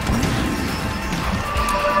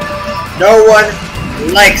 No one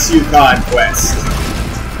likes you, Conquest.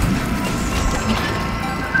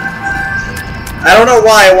 I don't know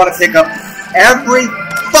why I want to pick up every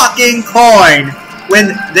fucking coin when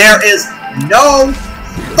there is no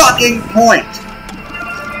fucking point.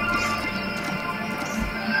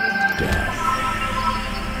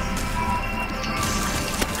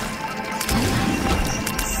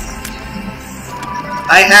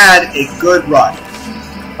 I had a good run.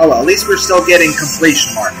 Oh well, at least we're still getting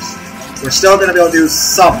completion marks. We're still going to be able to do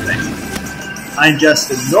something. I'm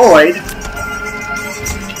just annoyed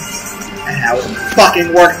at how it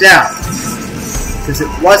fucking worked out. Because it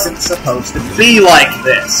wasn't supposed to be like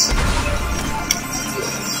this.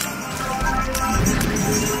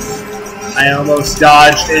 I almost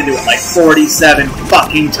dodged into it like 47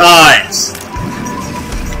 fucking times.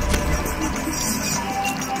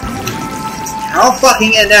 How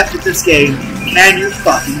fucking inept at this game can you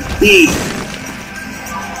fucking be?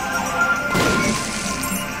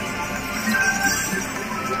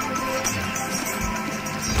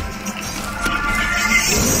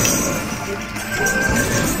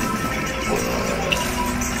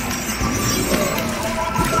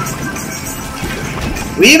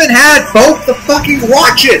 We even had both the fucking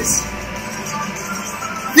watches!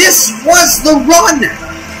 This was the run!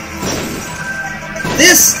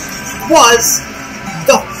 This was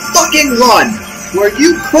the fucking run where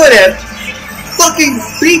you could have fucking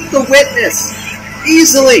beat the Witness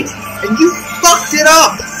easily, and you fucked it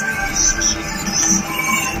up!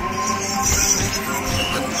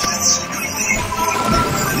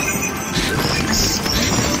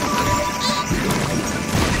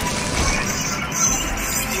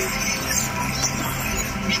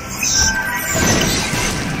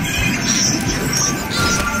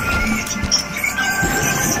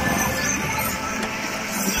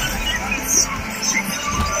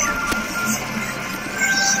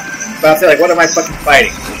 But I feel like, what am I fucking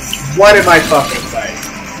fighting? What am I fucking fighting?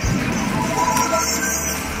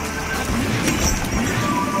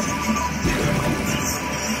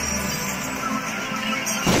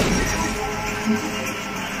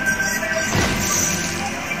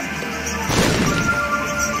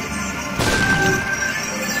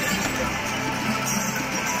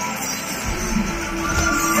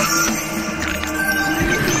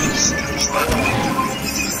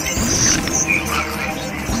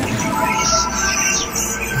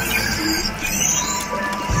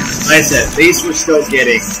 Like I said, at least we're still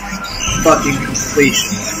getting fucking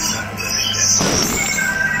completion.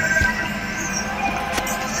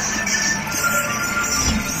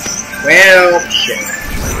 Well, shit.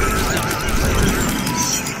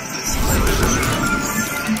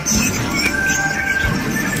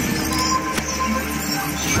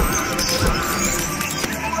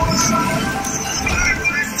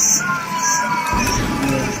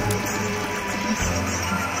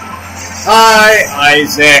 Hi,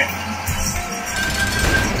 Isaac.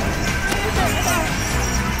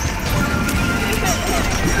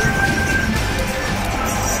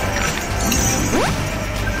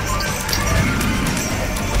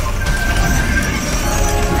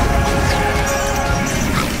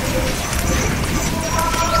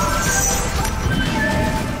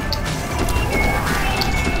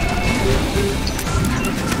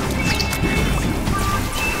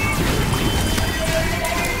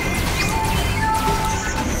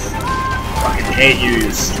 Hate you,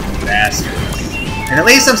 you stupid bastard. And at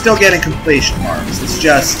least I'm still getting completion marks. It's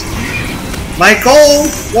just... my goal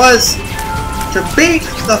was to beat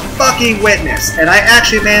the fucking witness, and I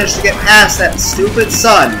actually managed to get past that stupid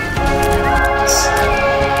sun.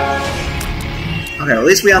 Okay, at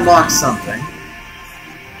least we unlocked something.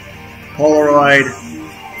 Polaroid.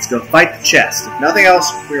 Let's go fight the chest. If nothing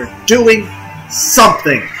else, we're doing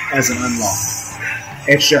something as an unlock.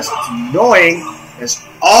 It's just annoying as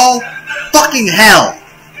all fucking hell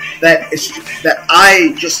that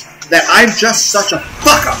I'm just such a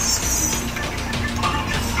fuck up.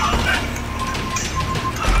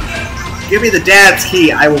 Give me the dad's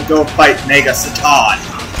key, I will go fight Mega Satan.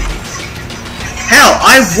 Hell,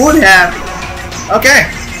 I would have. Okay.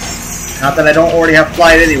 Not that I don't already have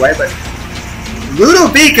flight anyway, but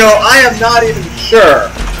Ludovico, I am not even sure.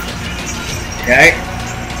 Okay.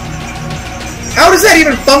 How does that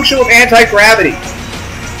even function with anti-gravity?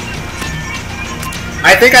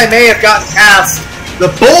 I think I may have gotten past the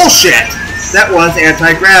bullshit that was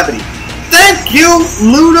anti-gravity. Thank you,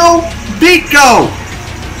 Ludovico!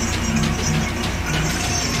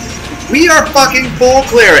 We are fucking full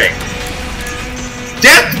clearing.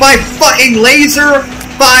 Death by fucking laser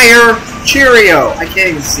fire Cheerio. I can't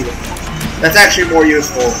even see it. That's actually more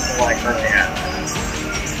useful than what I currently have.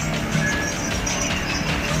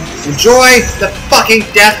 Enjoy the fucking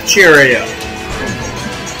death Cheerio.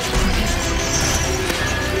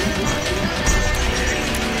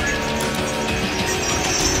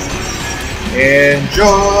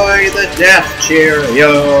 Enjoy the death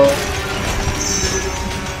Cheerio.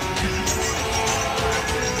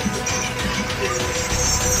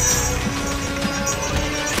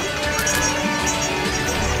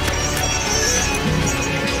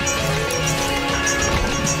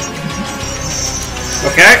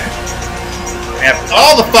 Okay. I have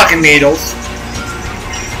all the fucking needles.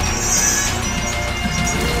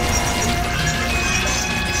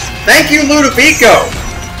 Thank you, Ludovico.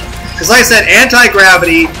 Because like I said,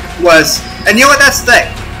 anti-gravity was... And you know what, that's the thing.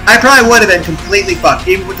 I probably would have been completely fucked,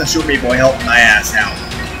 even with the Super Meat Boy helping my ass out.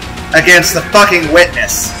 Against the fucking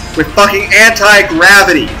witness. With fucking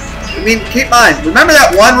anti-gravity. I mean, keep in mind, remember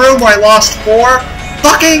that one room where I lost 4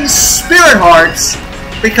 fucking spirit hearts?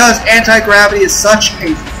 Because anti-gravity is such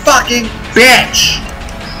a fucking bitch.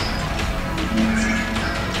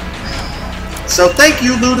 So thank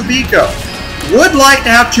you, Ludovico. Would like to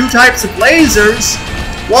have 2 types of lasers.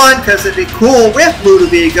 1, because it'd be cool with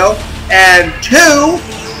Ludovico, and 2,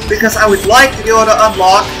 because I would like to be able to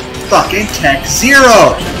unlock fucking Tech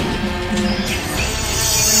Zero.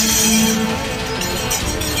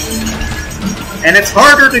 And it's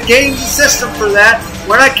harder to game the system for that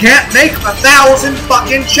when I can't make 1,000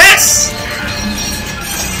 fucking chests.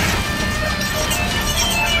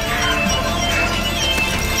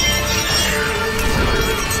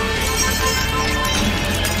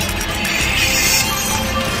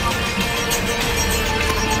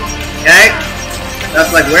 Okay? That's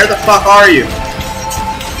like, where the fuck are you?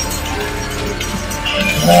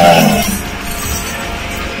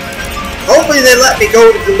 Hopefully they let me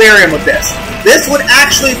go to Delirium with this. This would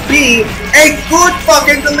actually be a good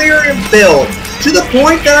fucking Delirium build. To the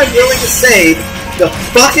point that I'm willing to save the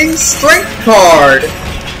fucking Strength card.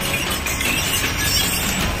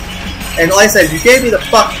 And like I said, if you gave me the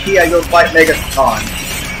fuck key, I'd go fight Megaton.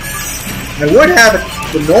 I would have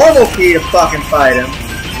the normal key to fucking fight him.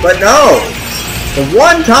 But no! The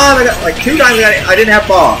one time I got, like 2 times I didn't have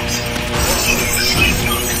bombs.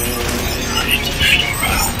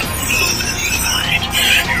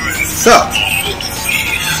 So,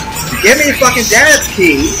 give me fucking Dad's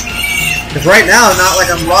key, because right now I'm not like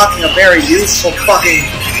I'm rocking a very useful fucking...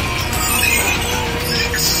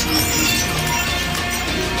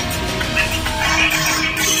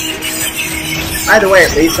 Either way,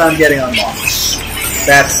 at least I'm getting unlocked.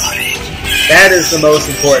 That is the most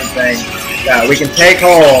important thing that we can take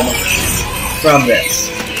home from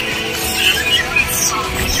this.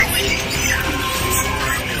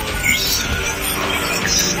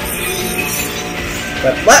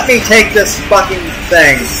 But let me take this fucking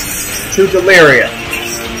thing to Delirium.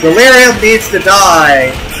 Delirium needs to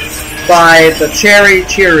die by the Cherry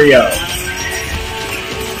Cheerio.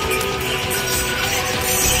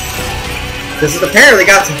 This has apparently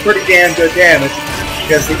got some pretty damn good damage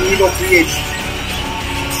because the evil PH.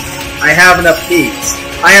 I have enough keys.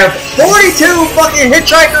 I have 42 fucking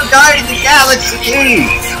Hitchhiker Guide to the Galaxy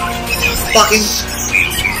keys!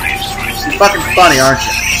 You're fucking funny, aren't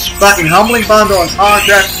you? Fucking Humbling Bundle and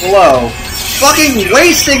Contract Below. Fucking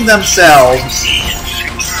wasting themselves.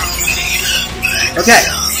 Okay.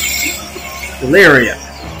 Delirium.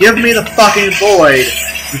 Give me the fucking Void.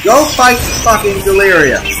 Go fight fucking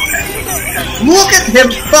Delirium. Look at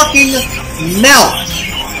him fucking melt.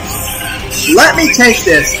 Let me take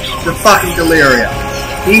this to fucking Delirium.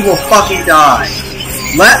 He will fucking die.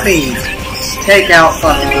 Let me take out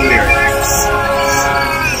fucking Delirium.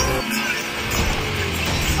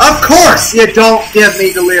 Of course you don't give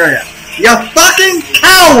me Delirium. You fucking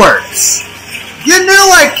cowards! You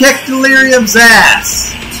knew I kicked Delirium's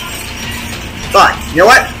ass! Fine, you know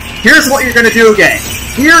what? Here's what you're gonna do, gang.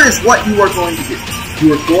 Here is what you are going to do.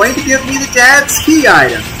 You are going to give me the Dad's Key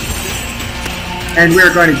item. And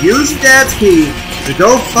we're going to use the Dad's Key to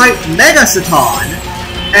go fight Megaciton.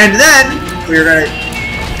 And then we're going to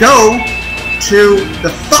go to the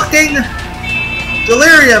fucking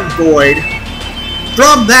Delirium Void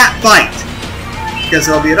from that fight. Because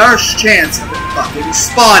there'll be another chance of it fucking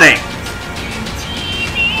spawning.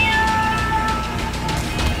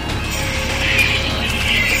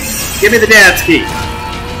 Give me the Dad's Key.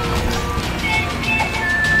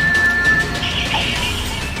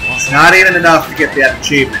 It's not even enough to get that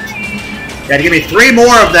achievement. You gotta give me 3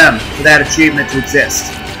 more of them for that achievement to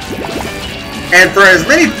exist. And for as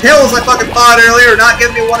many pills I fucking bought earlier, not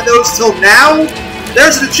giving me one of those till now,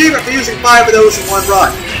 there's an achievement for using 5 of those in one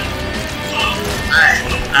run.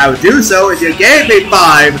 I would do so if you gave me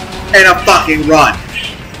 5 in a fucking run.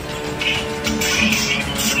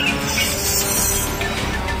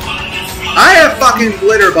 I have fucking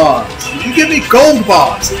glitter bombs. You give me gold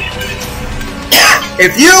bombs.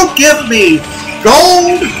 If you give me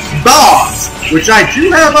gold bombs, which I do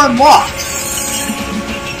have unlocked,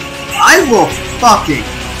 I will fucking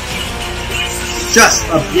just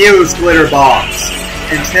abuse glitter bombs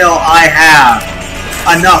until I have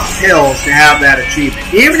enough pills to have that achievement.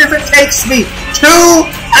 Even if it takes me 2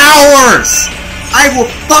 hours, I will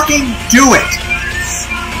fucking do it.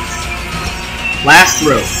 Last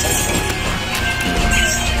room.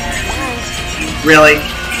 Really?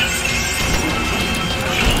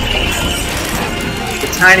 The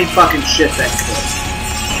tiny fucking shit that could.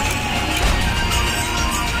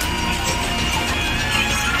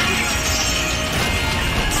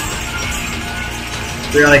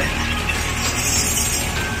 Really?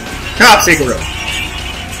 Top secret room.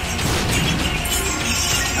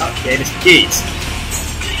 Oh, gave us the keys.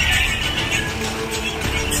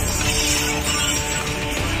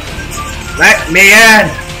 Let me in!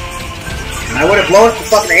 And I would have blown up the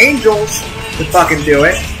fucking angels to fucking do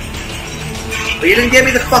it. But you didn't give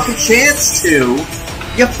me the fucking chance to,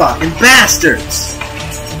 you fucking bastards!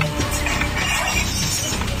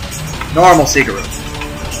 Normal secret room.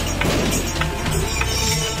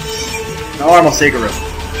 Normal secret room.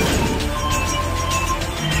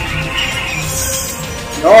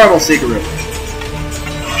 Normal secret room.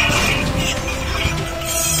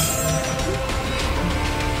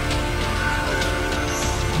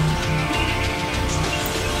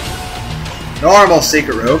 Normal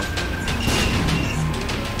secret room.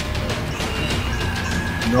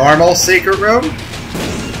 Normal secret room.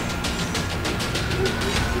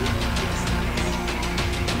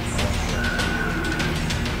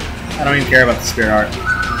 I don't even care about the spirit art.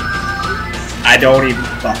 I don't even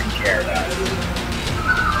fucking care about it.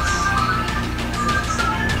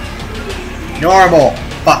 Normal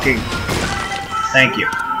fucking. Thank you.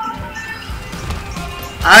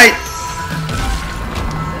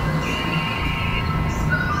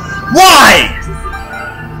 Why?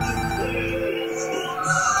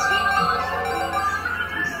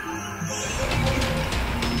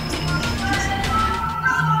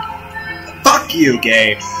 Fuck you,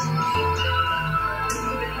 game.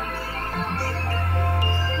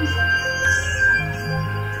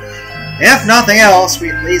 If nothing else,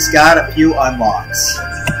 we at least got a few unlocks.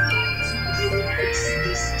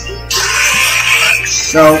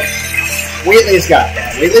 So, we at least got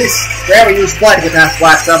that. We at least were able to use blood to get past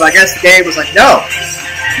Black Sun. I guess the game was like, no,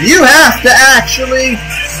 you have to actually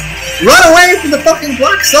run away from the fucking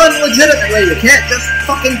Black Sun legitimately. You can't just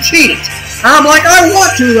fucking cheat it. And I'm like, I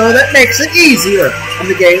want to though, that makes it easier. And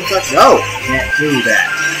the game's like, no, you can't do that.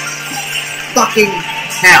 Fucking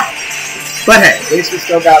hell. But hey, at least we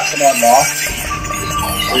still got some unlocked.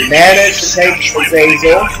 We managed to take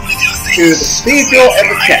Azazel to the cathedral and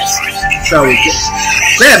the chest. So we get.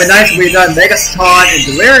 It would have been nice if we had done Megaton and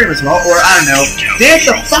Delirium as well, or I don't know, did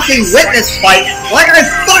the fucking witness fight like I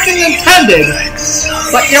fucking intended.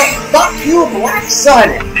 But you know, fuck you, Black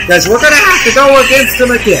Sun, because we're gonna have to go against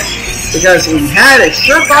him again. Because we had a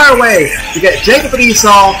surefire way to get Jacob and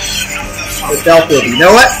Esau. It felt good. You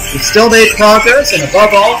know what? We still made progress, and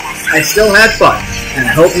above all, I still had fun. And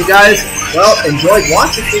I hope you guys, well, enjoyed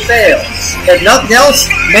watching me fail. If nothing else,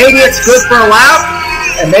 maybe it's good for a laugh,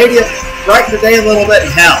 and maybe it brightened the day a little bit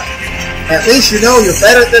in hell. At least you know you're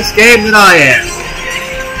better at this game than I am.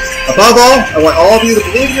 Above all, I want all of you to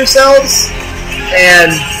believe in yourselves,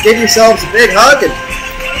 and give yourselves a big hug, and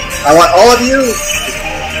I want all of you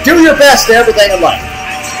to do your best to everything in life.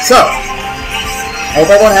 So, I hope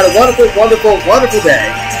everyone had a wonderful, wonderful, wonderful day.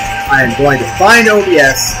 I am going to find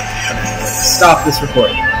OBS, and I'm going to stop this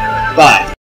recording. Bye.